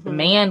seemed like the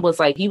man was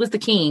like, he was the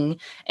king.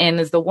 And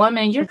as the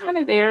woman, you're kind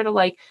of there to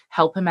like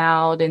help him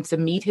out and to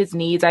meet his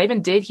needs. I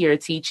even did hear a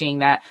teaching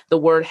that the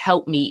word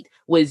helpmeet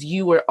was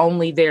you were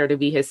only there to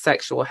be his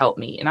sexual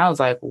helpmeet. And I was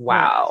like,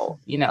 wow,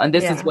 and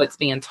this is what's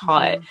being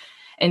taught.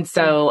 And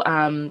so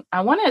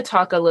I want to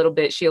talk a little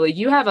bit, Sheila.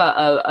 You have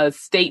a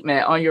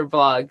statement on your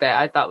blog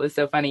that I thought was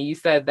so funny. You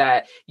said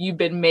that you've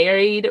been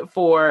married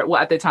for,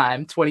 at the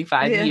time,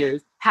 25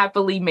 years,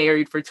 happily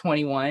married for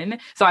 21.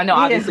 So I know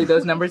obviously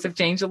those numbers have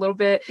changed a little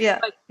bit.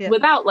 But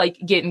without like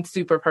getting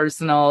super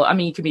personal, I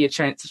mean, you can be as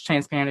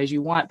transparent as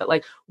you want, but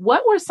like,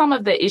 what were some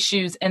of the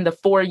issues in the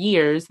 4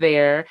 years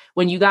there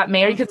when you got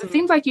married? Because it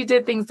seems like you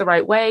did things the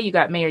right way. You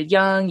got married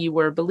young. You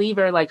were a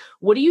believer. Like,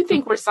 what do you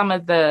think were some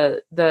of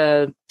the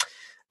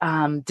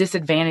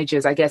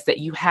disadvantages, I guess, that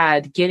you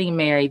had getting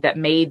married that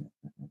made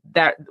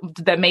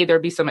there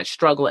be so much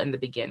struggle in the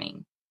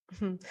beginning?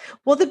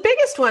 Well, the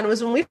biggest one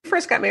was when we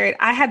first got married,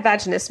 I had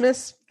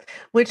vaginismus,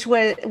 which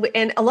was,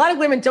 and a lot of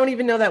women don't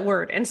even know that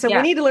word. And so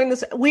we need to learn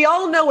this. We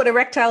all know what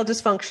erectile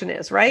dysfunction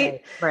is,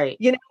 right? Right.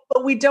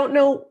 But we don't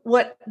know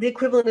what the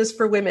equivalent is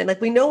for women.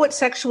 Like we know what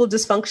sexual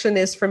dysfunction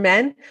is for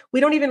men. We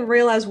don't even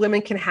realize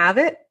women can have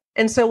it.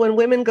 And so when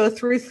women go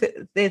through,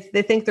 they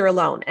think they're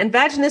alone. And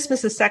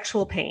vaginismus is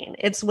sexual pain.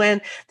 It's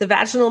when the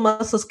vaginal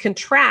muscles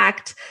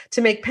contract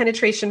to make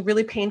penetration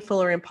really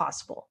painful or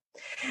impossible.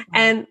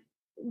 And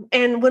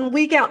when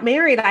we got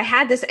married, I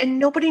had this, and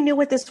nobody knew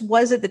what this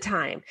was at the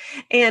time.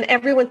 And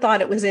everyone thought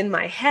it was in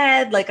my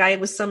head, like I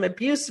was some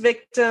abuse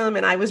victim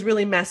and I was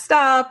really messed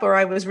up, or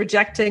I was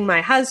rejecting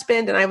my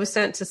husband and I was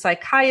sent to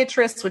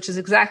psychiatrists, which is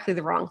exactly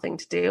the wrong thing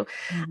to do.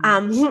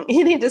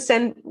 You need to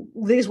send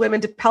these women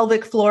to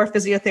pelvic floor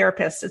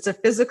physiotherapists. It's a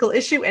physical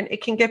issue and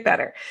it can get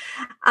better.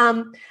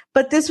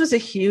 But this was a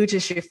huge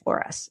issue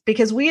for us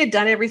because we had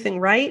done everything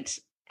right.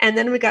 And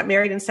then we got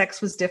married and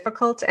sex was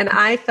difficult. And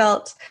I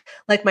felt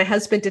like my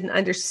husband didn't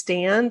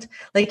understand.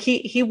 Like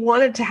he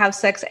wanted to have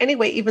sex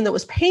anyway, even though it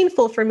was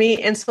painful for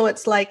me. And so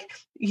it's like,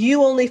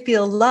 you only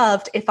feel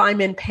loved if I'm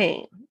in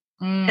pain.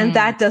 And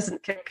that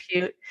doesn't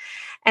compute.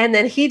 And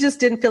then he just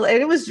didn't feel it.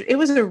 It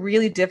was a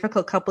really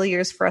difficult couple of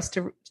years for us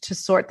to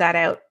sort that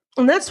out.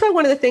 And that's why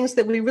one of the things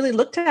that we really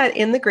looked at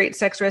in the Great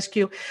Sex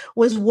Rescue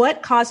was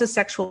what causes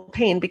sexual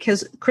pain,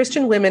 because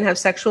Christian women have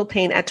sexual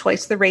pain at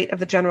twice the rate of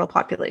the general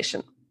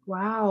population.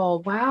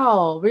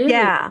 Wow. Really?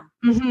 Yeah.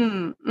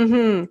 And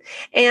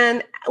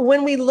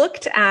when we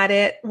looked at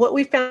it, what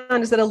we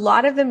found is that a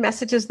lot of the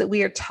messages that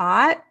we are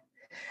taught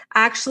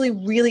actually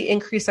really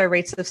increase our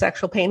rates of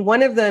sexual pain.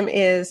 One of them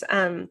is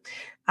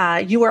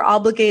you are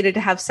obligated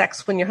to have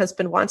sex when your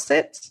husband wants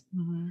it.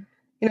 You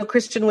know,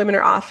 Christian women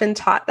are often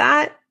taught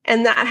that.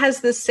 And that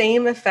has the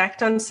same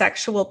effect on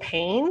sexual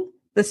pain,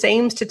 the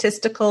same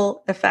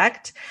statistical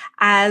effect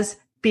as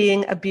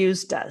being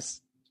abused does.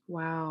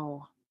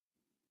 Wow.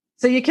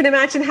 So you can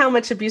imagine how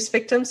much abuse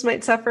victims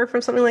might suffer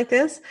from something like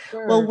this.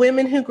 Sure. Well,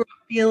 women who grow up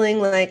feeling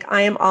like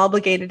I am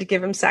obligated to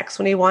give him sex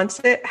when he wants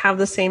it have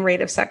the same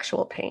rate of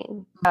sexual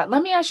pain.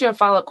 Let me ask you a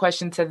follow-up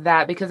question to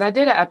that, because I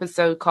did an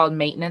episode called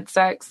Maintenance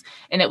Sex,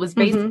 and it was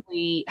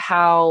basically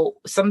how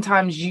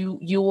sometimes you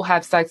will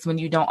have sex when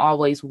you don't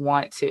always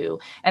want to.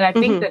 And I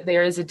think that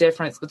there is a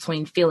difference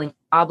between feeling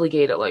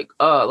obligated,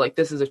 like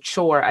this is a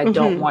chore, I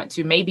don't want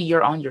to. Maybe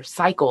you're on your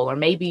cycle, or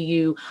maybe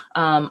you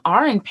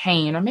are in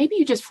pain, or maybe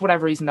you just for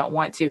whatever reason don't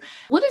want to.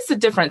 What is the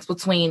difference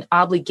between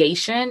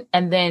obligation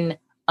and then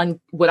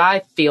what I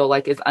feel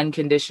like is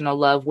unconditional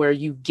love, where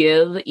you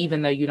give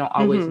even though you don't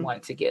always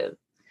want to give?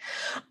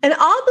 An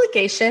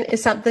obligation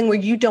is something where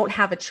you don't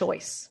have a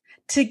choice.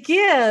 To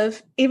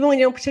give, even when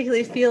you don't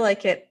particularly feel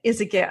like it, is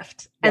a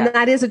gift. And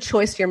that is a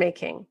choice you're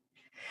making.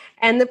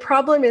 And the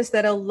problem is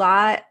that a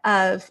lot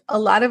of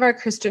our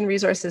Christian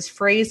resources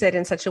phrase it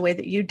in such a way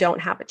that you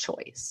don't have a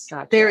choice.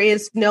 Gotcha. There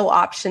is no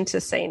option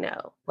to say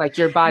no. Like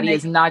your body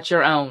is not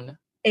your own.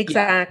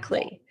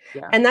 Exactly.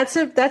 Yeah. And that's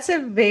a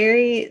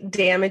very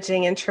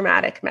damaging and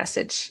traumatic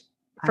message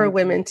for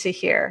women to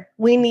hear.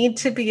 We need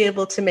to be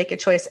able to make a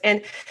choice.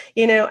 And,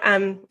 you know,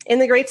 in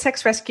the Great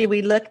Sex Rescue,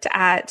 we looked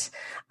at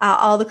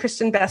all the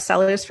Christian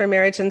bestsellers for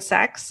marriage and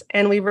sex,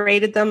 and we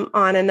rated them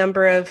on a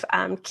number of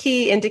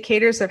key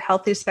indicators of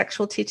healthy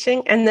sexual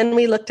teaching. And then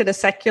we looked at a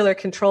secular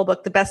control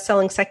book, the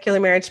best-selling secular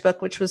marriage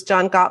book, which was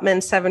John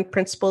Gottman's 7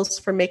 Principles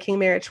for Making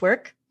Marriage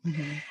Work.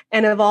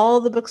 And of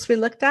all the books we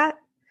looked at,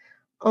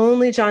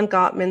 only John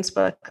Gottman's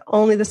book,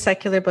 only the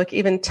secular book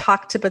even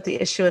talked about the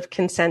issue of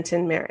consent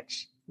in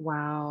marriage.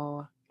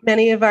 Wow.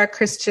 Many of our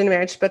Christian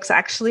marriage books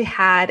actually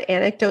had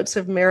anecdotes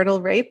of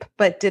marital rape,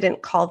 but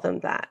didn't call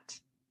them that.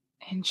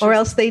 Or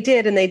else they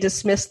did, and they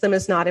dismissed them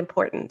as not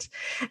important.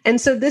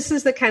 And so this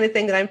is the kind of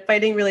thing that I'm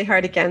fighting really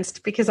hard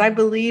against, because I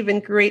believe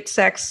in great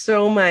sex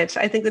so much.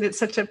 I think that it's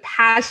such a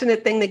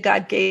passionate thing that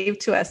God gave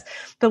to us,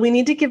 but we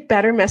need to give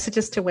better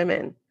messages to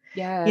women.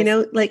 Yes. You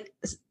know, like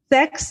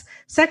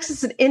sex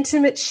is an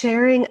intimate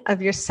sharing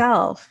of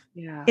yourself.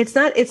 Yeah. It's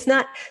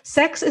not,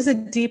 sex is a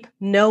deep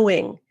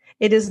knowing.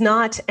 It is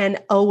not an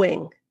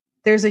owing.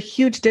 There's a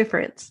huge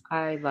difference.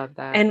 I love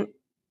that.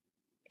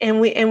 And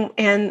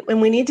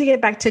we need to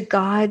get back to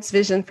God's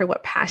vision for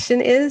what passion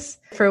is,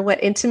 for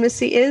what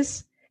intimacy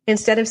is,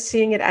 instead of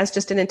seeing it as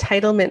just an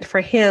entitlement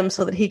for him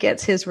so that he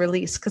gets his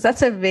release. Because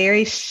that's a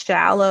very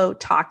shallow,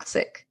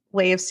 toxic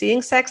way of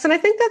seeing sex. And I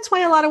think that's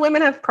why a lot of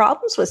women have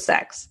problems with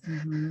sex.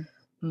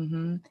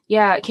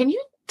 Yeah. Can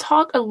you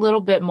talk a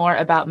little bit more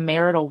about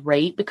marital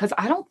rape? Because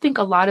I don't think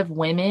a lot of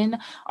women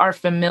are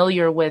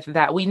familiar with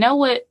that. We know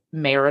what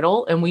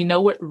marital and we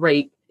know what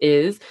rape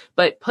is,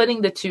 but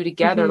putting the two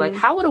together, like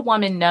how would a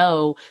woman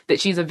know that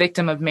she's a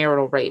victim of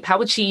marital rape? How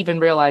would she even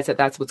realize that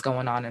that's what's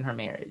going on in her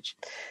marriage?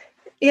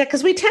 Yeah,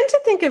 because we tend to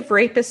think of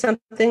rape as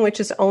something which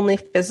is only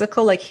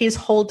physical, like he's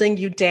holding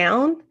you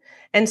down.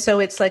 And so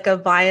it's like a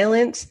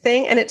violent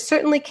thing. And it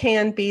certainly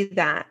can be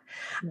that.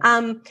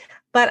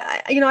 But,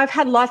 you know, I've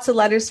had lots of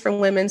letters from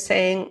women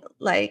saying,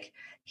 like,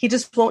 he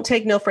just won't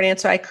take no for an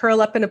answer. I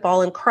curl up in a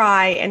ball and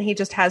cry, and he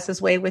just has his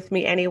way with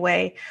me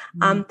anyway.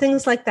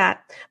 Things like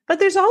that. But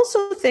there's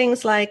also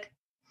things like,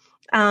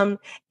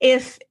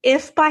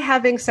 if by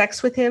having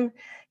sex with him,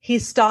 he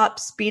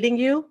stops beating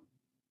you,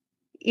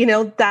 you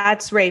know,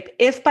 that's rape.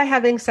 If by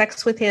having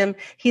sex with him,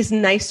 he's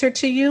nicer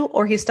to you,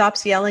 or he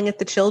stops yelling at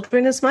the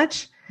children as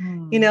much,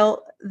 you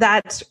know,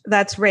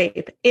 that's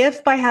rape.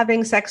 If by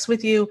having sex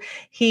with you,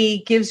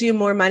 he gives you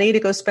more money to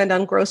go spend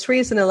on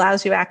groceries and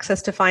allows you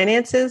access to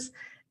finances,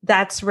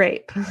 that's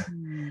rape.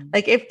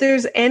 Like if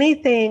there's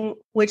anything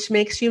which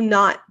makes you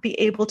not be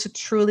able to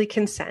truly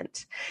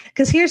consent,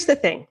 because here's the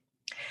thing,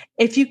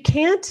 if you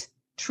can't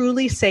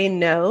truly say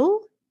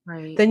no,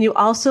 then you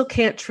also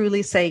can't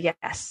truly say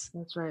yes.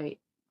 That's right.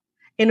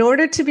 In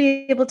order to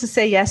be able to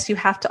say yes, you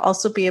have to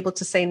also be able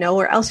to say no,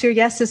 or else your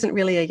yes isn't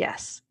really a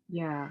yes.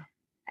 Yeah.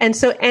 And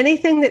so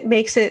anything that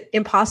makes it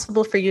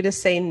impossible for you to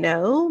say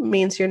no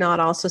means you're not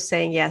also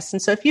saying yes.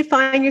 And so if you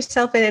find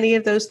yourself in any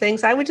of those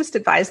things, I would just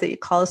advise that you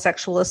call a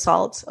sexual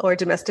assault or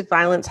domestic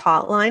violence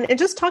hotline and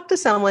just talk to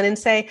someone and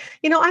say,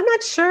 I'm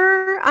not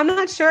sure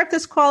if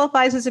this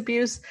qualifies as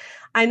abuse.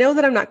 I know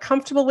that I'm not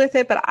comfortable with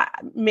it, but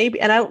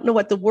and I don't know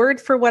what the word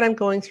for what I'm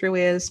going through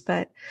is,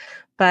 but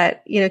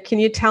can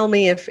you tell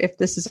me if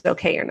this is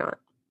okay or not?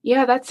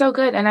 Yeah, that's so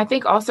good. And I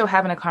think also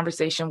having a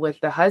conversation with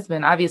the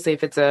husband, obviously,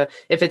 if it's a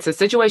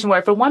situation where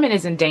if a woman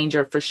is in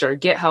danger, for sure,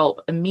 get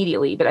help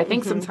immediately. But I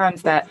think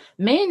sometimes that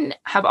men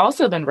have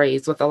also been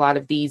raised with a lot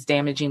of these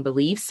damaging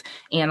beliefs.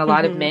 And a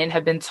lot of men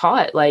have been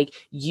taught, like,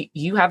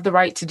 you have the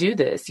right to do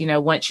this.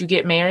 Once you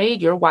get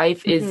married, your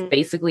wife is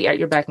basically at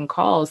your beck and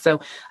call. So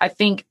I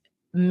think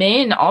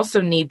men also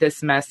need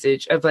this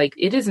message of like,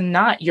 it is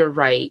not your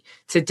right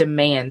to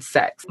demand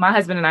sex. My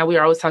husband and I, we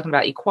are always talking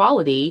about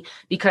equality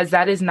because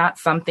that is not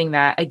something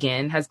that,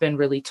 again, has been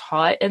really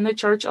taught in the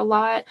church a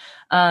lot.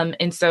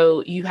 And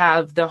so you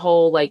have the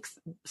whole like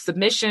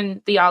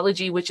submission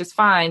theology, which is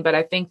fine. But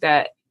I think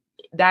that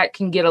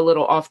can get a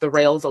little off the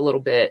rails a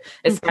little bit,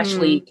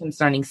 especially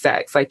concerning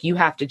sex. Like you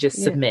have to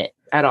just submit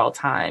at all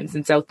times.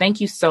 And so thank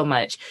you so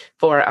much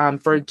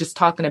for just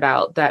talking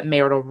about that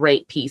marital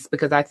rape piece,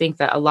 because I think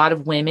that a lot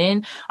of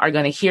women are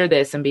going to hear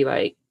this and be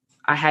like,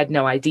 I had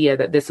no idea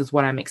that this is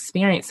what I'm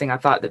experiencing. I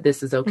thought that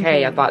this is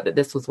okay. I thought that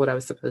this was what I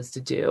was supposed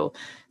to do.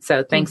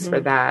 So thanks for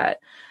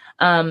that.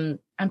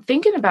 I'm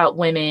thinking about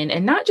women,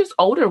 and not just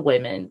older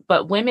women,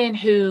 but women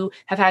who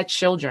have had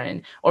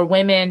children, or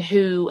women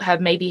who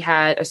have maybe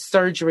had a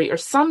surgery or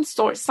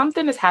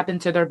something has happened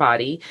to their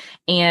body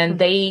and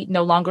they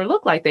no longer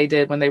look like they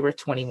did when they were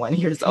 21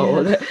 years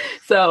old.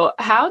 So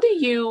how do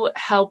you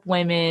help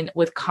women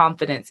with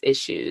confidence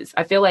issues?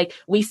 I feel like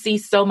we see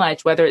so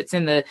much, whether it's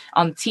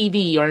on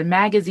TV or in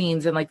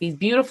magazines, and like these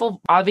beautiful,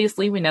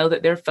 obviously we know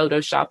that they're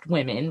photoshopped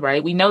women,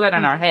 right? We know that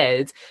in our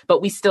heads,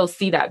 but we still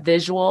see that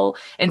visual.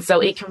 And so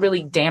it can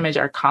really damage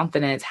our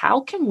confidence.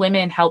 How can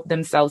women help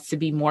themselves to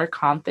be more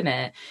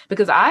confident?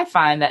 Because I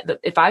find that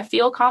if I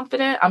feel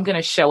confident, I'm going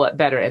to show up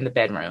better in the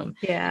bedroom.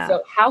 Yeah.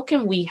 So how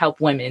can we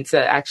help women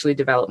to actually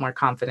develop more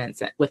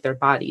confidence with their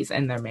bodies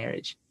and their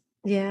marriage?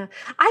 Yeah.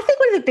 I think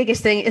one of the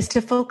biggest things is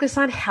to focus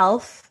on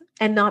health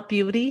and not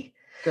beauty.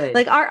 Good.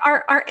 Like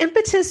our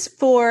impetus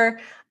for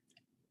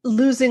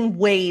losing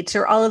weight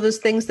or all of those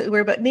things that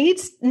we're about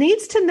needs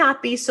to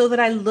not be so that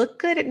I look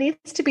good. It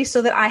needs to be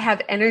so that I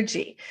have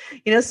energy,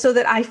 so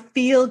that I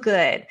feel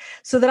good,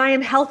 so that I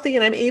am healthy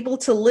and I'm able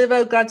to live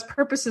out God's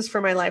purposes for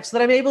my life, so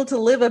that I'm able to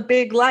live a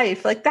big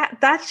life. Like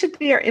that should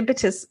be our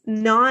impetus,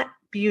 not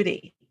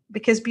beauty,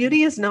 because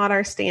beauty is not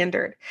our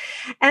standard.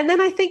 And then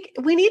I think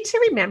we need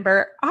to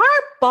remember our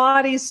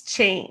bodies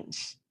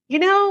change.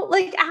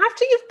 Like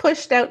after you've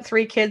pushed out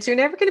 3 kids, you're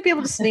never going to be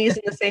able to sneeze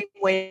in the same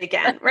way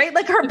again, right?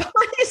 Like our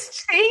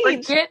bodies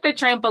change. Forget the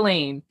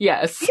trampoline.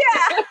 Yes.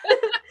 Yeah.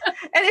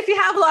 And if you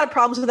have a lot of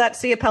problems with that,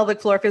 see a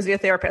pelvic floor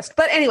physiotherapist.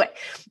 But anyway,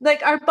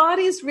 like our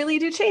bodies really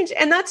do change,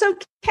 and that's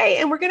okay.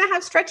 And we're going to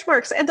have stretch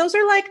marks, and those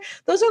are like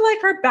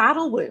our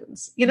battle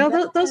wounds.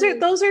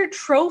 Those are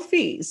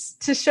trophies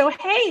to show,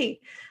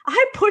 hey,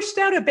 I pushed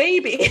out a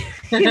baby,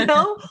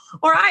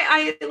 or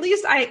I at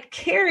least I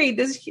carried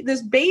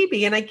this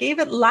baby and I gave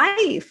it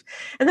life.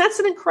 And that's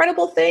an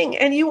incredible thing.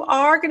 And you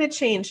are going to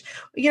change.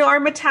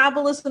 Our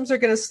metabolisms are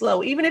going to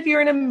slow. Even if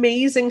you're in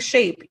amazing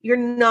shape, you're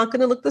not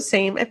going to look the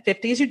same at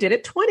 50 as you did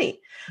at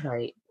 20.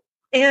 Right.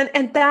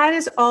 And that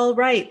is all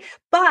right.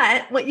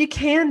 But what you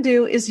can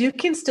do is you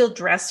can still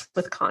dress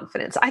with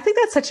confidence. I think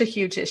that's such a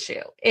huge issue,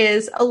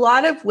 is a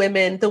lot of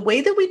women, the way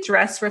that we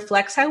dress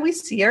reflects how we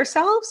see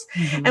ourselves.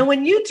 And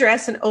when you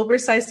dress in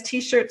oversized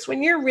t-shirts,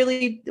 when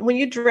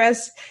you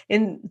dress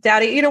in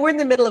daddy, we're in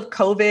the middle of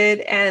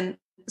COVID and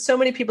so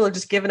many people have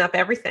just given up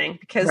everything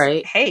because,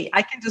 hey,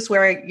 I can just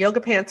wear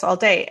yoga pants all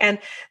day. And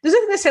there's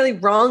nothing necessarily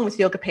wrong with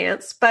yoga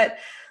pants, but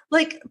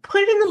like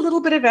put in a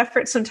little bit of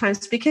effort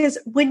sometimes, because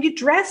when you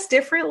dress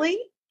differently,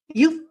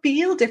 you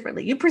feel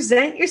differently. You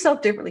present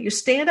yourself differently. You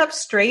stand up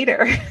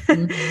straighter.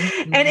 And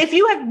if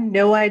you have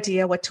no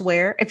idea what to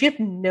wear, if you have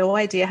no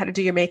idea how to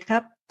do your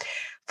makeup,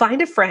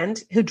 find a friend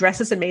who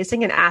dresses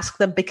amazing and ask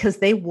them, because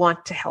they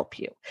want to help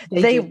you.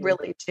 They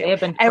really do.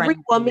 Every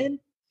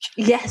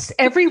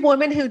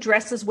woman who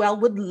dresses well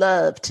would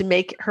love to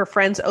make her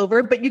friends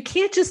over, but you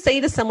can't just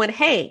say to someone,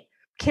 hey,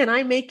 can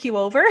I make you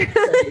over?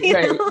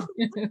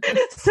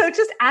 So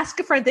just ask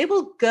a friend. They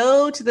will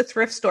go to the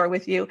thrift store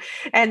with you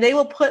and they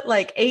will put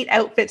like 8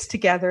 outfits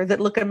together that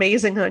look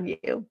amazing on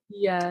you.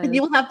 Yeah. And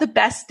you will have the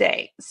best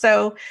day.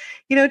 So,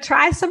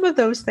 try some of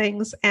those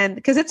things. And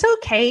because it's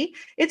okay.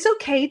 It's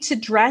okay to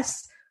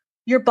dress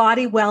your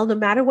body well, no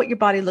matter what your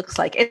body looks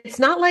like. It's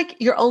not like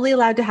you're only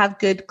allowed to have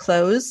good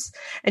clothes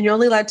and you're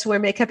only allowed to wear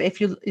makeup if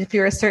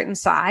you're a certain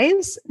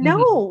size.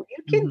 No,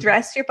 you can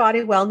dress your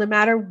body well, no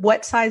matter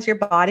what size your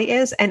body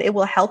is, and it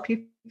will help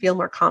you feel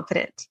more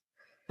confident.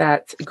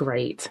 That's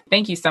great.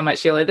 Thank you so much,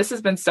 Sheila. This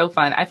has been so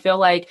fun. I feel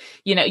like,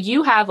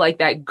 you have like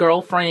that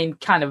girlfriend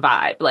kind of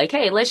vibe. Like,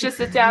 hey, let's just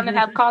sit down and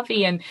have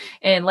coffee and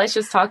let's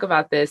just talk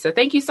about this. So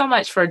thank you so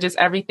much for just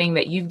everything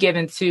that you've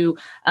given to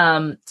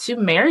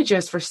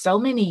marriages for so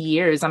many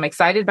years. I'm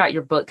excited about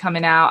your book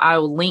coming out. I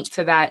will link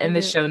to that in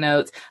the show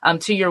notes,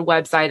 to your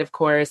website, of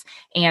course.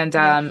 And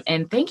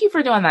thank you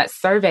for doing that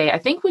survey. I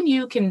think when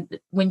you can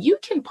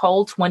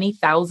poll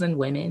 20,000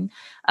 women,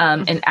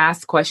 and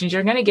ask questions,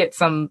 you're going to get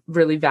some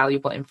really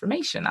valuable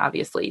information,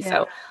 obviously. Yeah.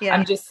 So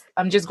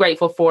I'm just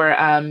grateful for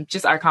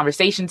just our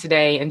conversation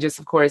today, and just,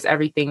 of course,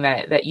 everything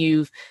that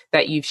you've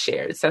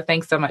shared. So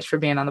thanks so much for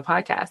being on the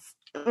podcast.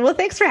 Well,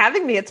 thanks for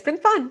having me. It's been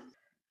fun.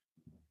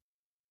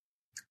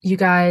 You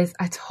guys,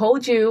 I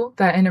told you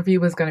that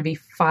interview was going to be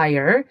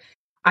fire.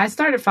 I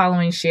started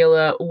following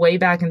Sheila way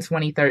back in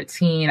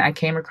 2013. I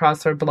came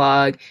across her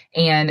blog,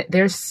 and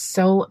there's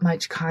so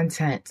much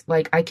content.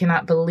 Like, I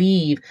cannot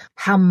believe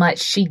how much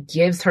she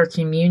gives her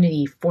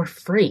community for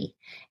free.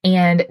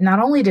 And not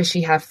only does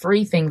she have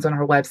free things on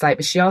her website,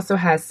 but she also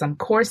has some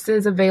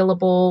courses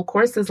available,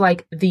 courses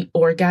like the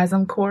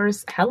orgasm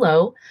course,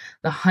 the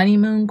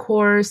honeymoon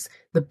course,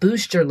 the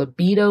boost your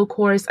libido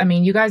course. I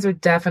mean, you guys are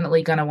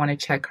definitely going to want to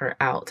check her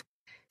out.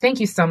 Thank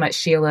you so much,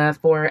 Sheila,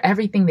 for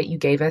everything that you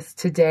gave us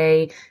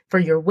today, for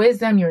your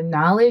wisdom, your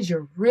knowledge,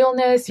 your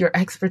realness, your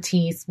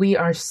expertise. We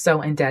are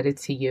so indebted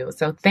to you.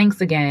 So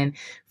thanks again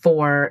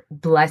for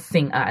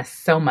blessing us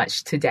so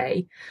much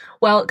today.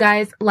 Well,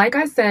 guys, like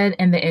I said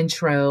in the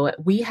intro,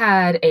 we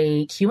had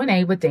a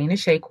Q&A with Dana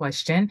Shea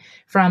question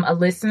from a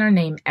listener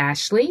named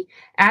Ashley.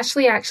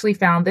 Ashley actually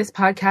found this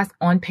podcast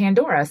on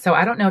Pandora. So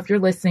I don't know if you're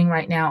listening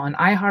right now on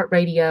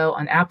iHeartRadio,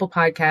 on Apple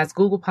Podcasts,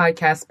 Google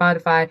Podcasts,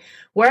 Spotify,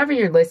 wherever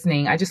you're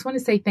listening. I just want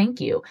to say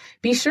thank you.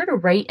 Be sure to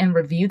rate and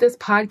review this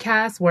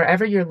podcast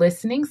wherever you're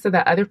listening so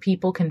that other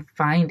people can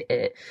find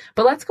it.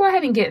 But let's go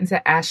ahead and get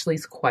into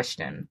Ashley's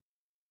question.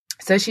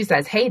 So she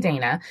says, "Hey,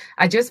 Dana,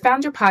 I just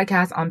found your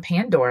podcast on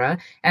Pandora,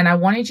 and I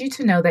wanted you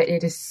to know that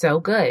it is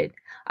so good.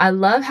 I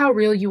love how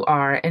real you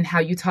are and how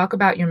you talk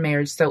about your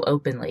marriage so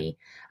openly.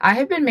 I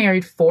have been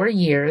married 4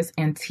 years,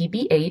 and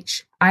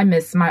TBH, I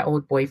miss my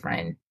old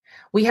boyfriend.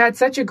 We had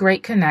such a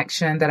great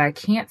connection that I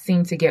can't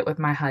seem to get with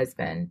my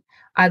husband.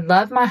 I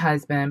love my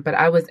husband, but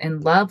I was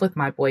in love with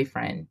my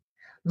boyfriend.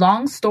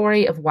 Long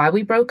story of why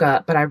we broke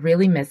up, but I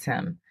really miss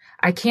him.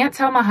 I can't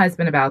tell my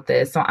husband about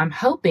this, so I'm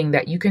hoping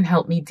that you can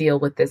help me deal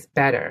with this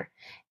better.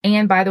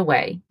 And by the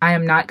way, I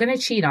am not going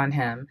to cheat on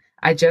him.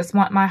 I just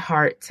want my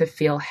heart to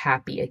feel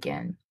happy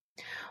again."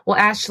 Well,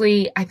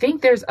 Ashley, I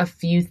think there's a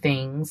few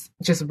things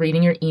just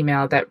reading your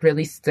email that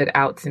really stood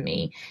out to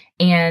me.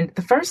 And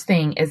the first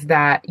thing is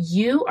that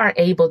you are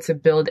able to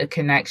build a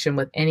connection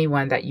with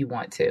anyone that you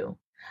want to.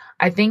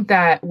 I think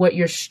that what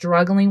you're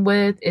struggling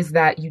with is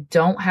that you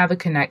don't have a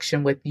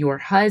connection with your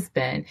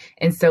husband.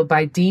 And so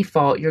by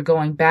default, you're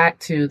going back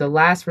to the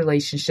last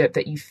relationship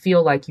that you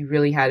feel like you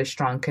really had a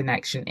strong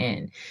connection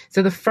in.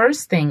 So the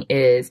first thing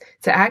is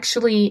to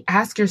actually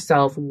ask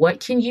yourself,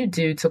 what can you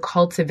do to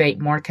cultivate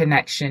more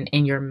connection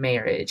in your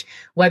marriage?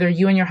 Whether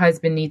you and your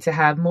husband need to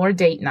have more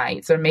date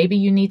nights, or maybe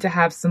you need to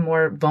have some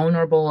more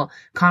vulnerable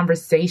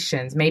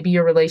conversations. Maybe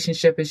your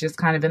relationship is just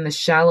kind of in the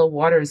shallow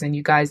waters and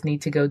you guys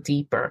need to go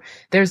deeper.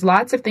 There's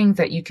lots of things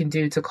that you can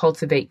do to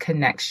cultivate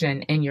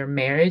connection in your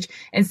marriage.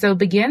 And so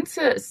begin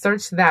to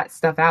search that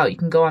stuff out. You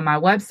can go on my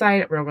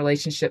website at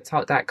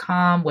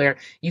realrelationshiptalk.com, where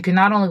you can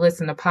not only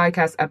listen to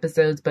podcast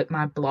episodes, but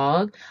my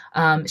blog.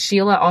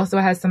 Sheila also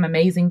has some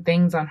amazing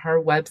things on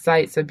her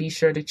website, so be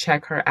sure to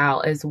check her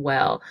out as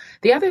well.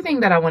 The other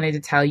thing that I wanted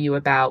to tell you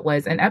about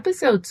was in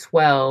episode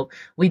 12,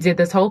 we did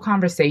this whole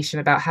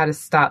conversation about how to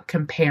stop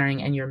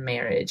comparing in your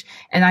marriage.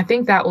 And I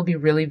think that will be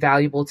really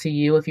valuable to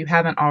you. If you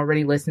haven't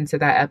already listened to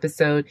that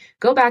episode,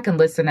 go back and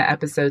listen to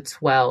episode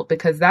 12,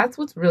 because that's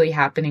what's really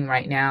happening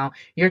right now.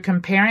 You're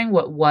comparing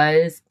what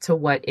was to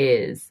what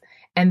is,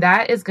 and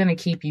that is going to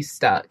keep you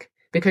stuck,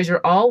 because you're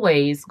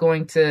always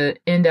going to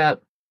end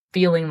up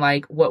feeling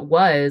like what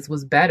was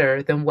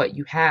better than what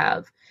you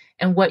have.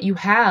 And what you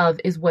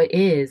have is what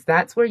is.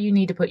 That's where you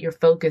need to put your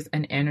focus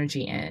and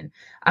energy in.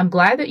 I'm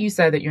glad that you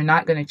said that you're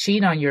not going to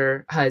cheat on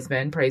your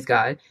husband, praise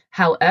God.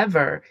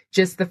 However,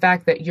 just the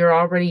fact that you're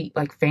already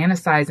like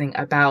fantasizing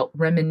about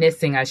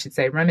reminiscing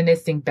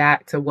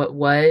back to what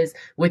was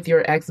with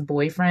your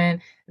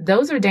ex-boyfriend,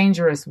 those are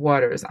dangerous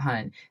waters,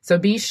 hun. So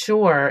be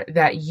sure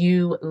that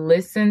you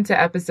listen to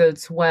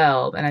episode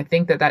 12, and I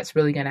think that that's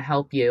really going to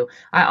help you.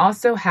 I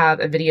also have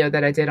a video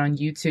that I did on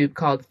YouTube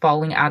called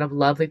Falling Out of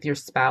Love with Your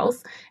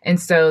Spouse, and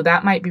so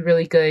that might be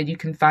really good. You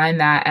can find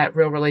that at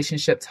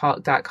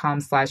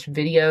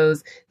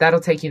realrelationshiptalk.com/videos.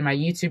 That'll take you to my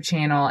YouTube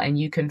channel, and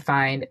you can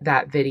find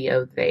that video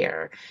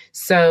there.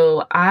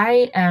 So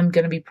I am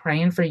going to be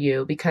praying for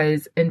you,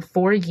 because in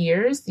 4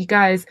 years, you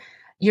guys,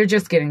 you're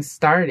just getting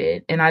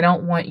started. And I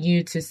don't want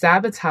you to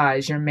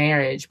sabotage your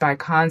marriage by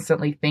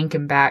constantly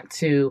thinking back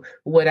to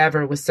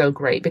whatever was so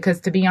great. Because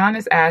to be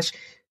honest, Ash,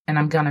 and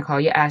I'm going to call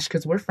you Ash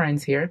because we're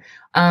friends here.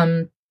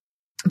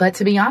 But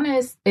to be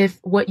honest, if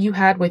what you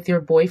had with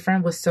your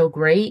boyfriend was so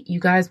great, you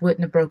guys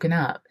wouldn't have broken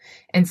up.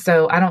 And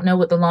so I don't know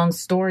what the long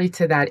story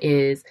to that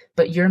is,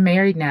 but you're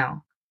married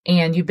now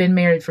and you've been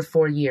married for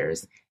 4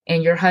 years.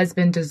 And your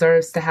husband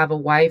deserves to have a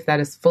wife that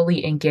is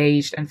fully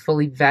engaged and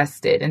fully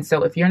vested. And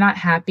so if you're not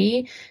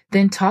happy,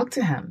 then talk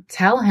to him.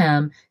 Tell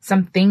him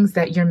some things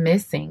that you're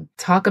missing.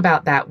 Talk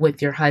about that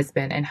with your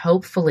husband. And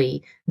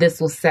hopefully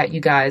this will set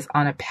you guys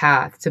on a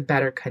path to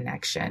better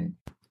connection.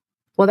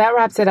 Well, that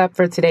wraps it up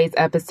for today's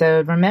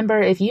episode.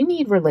 Remember, if you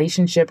need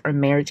relationship or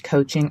marriage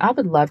coaching, I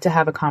would love to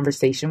have a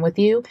conversation with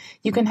you.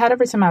 You can head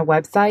over to my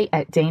website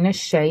at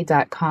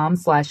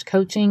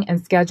danashay.com/coaching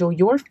and schedule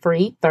your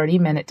free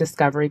 30-minute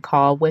discovery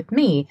call with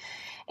me.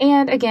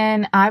 And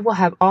again, I will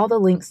have all the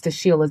links to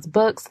Sheila's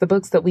books. The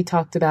books that we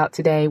talked about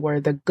today were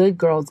The Good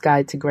Girl's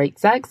Guide to Great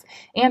Sex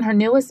and her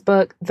newest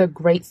book, The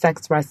Great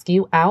Sex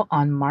Rescue, out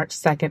on March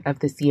 2nd of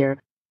this year.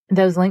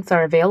 Those links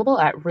are available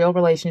at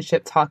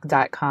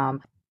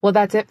realrelationshiptalk.com. Well,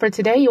 that's it for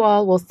today, you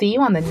all. We'll see you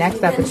on the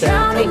next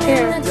episode. Take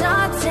care.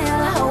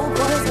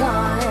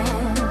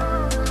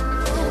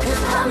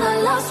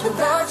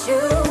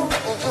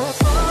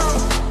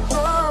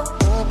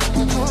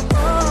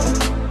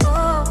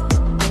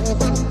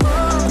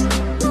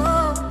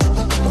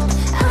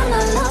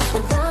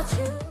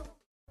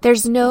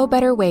 There's no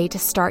better way to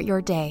start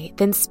your day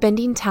than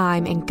spending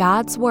time in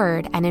God's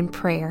Word and in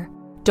prayer.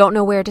 Don't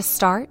know where to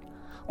start?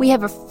 We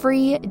have a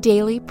free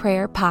daily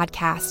prayer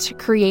podcast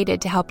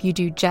created to help you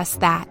do just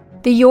that.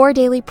 The Your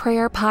Daily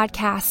Prayer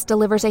podcast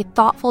delivers a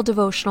thoughtful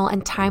devotional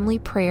and timely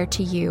prayer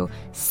to you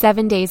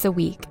 7 days a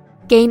week.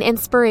 Gain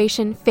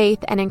inspiration,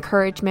 faith, and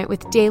encouragement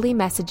with daily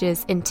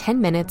messages in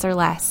 10 minutes or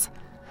less.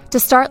 To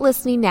start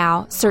listening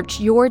now, search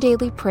Your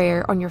Daily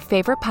Prayer on your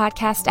favorite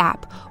podcast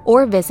app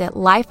or visit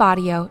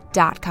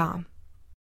lifeaudio.com.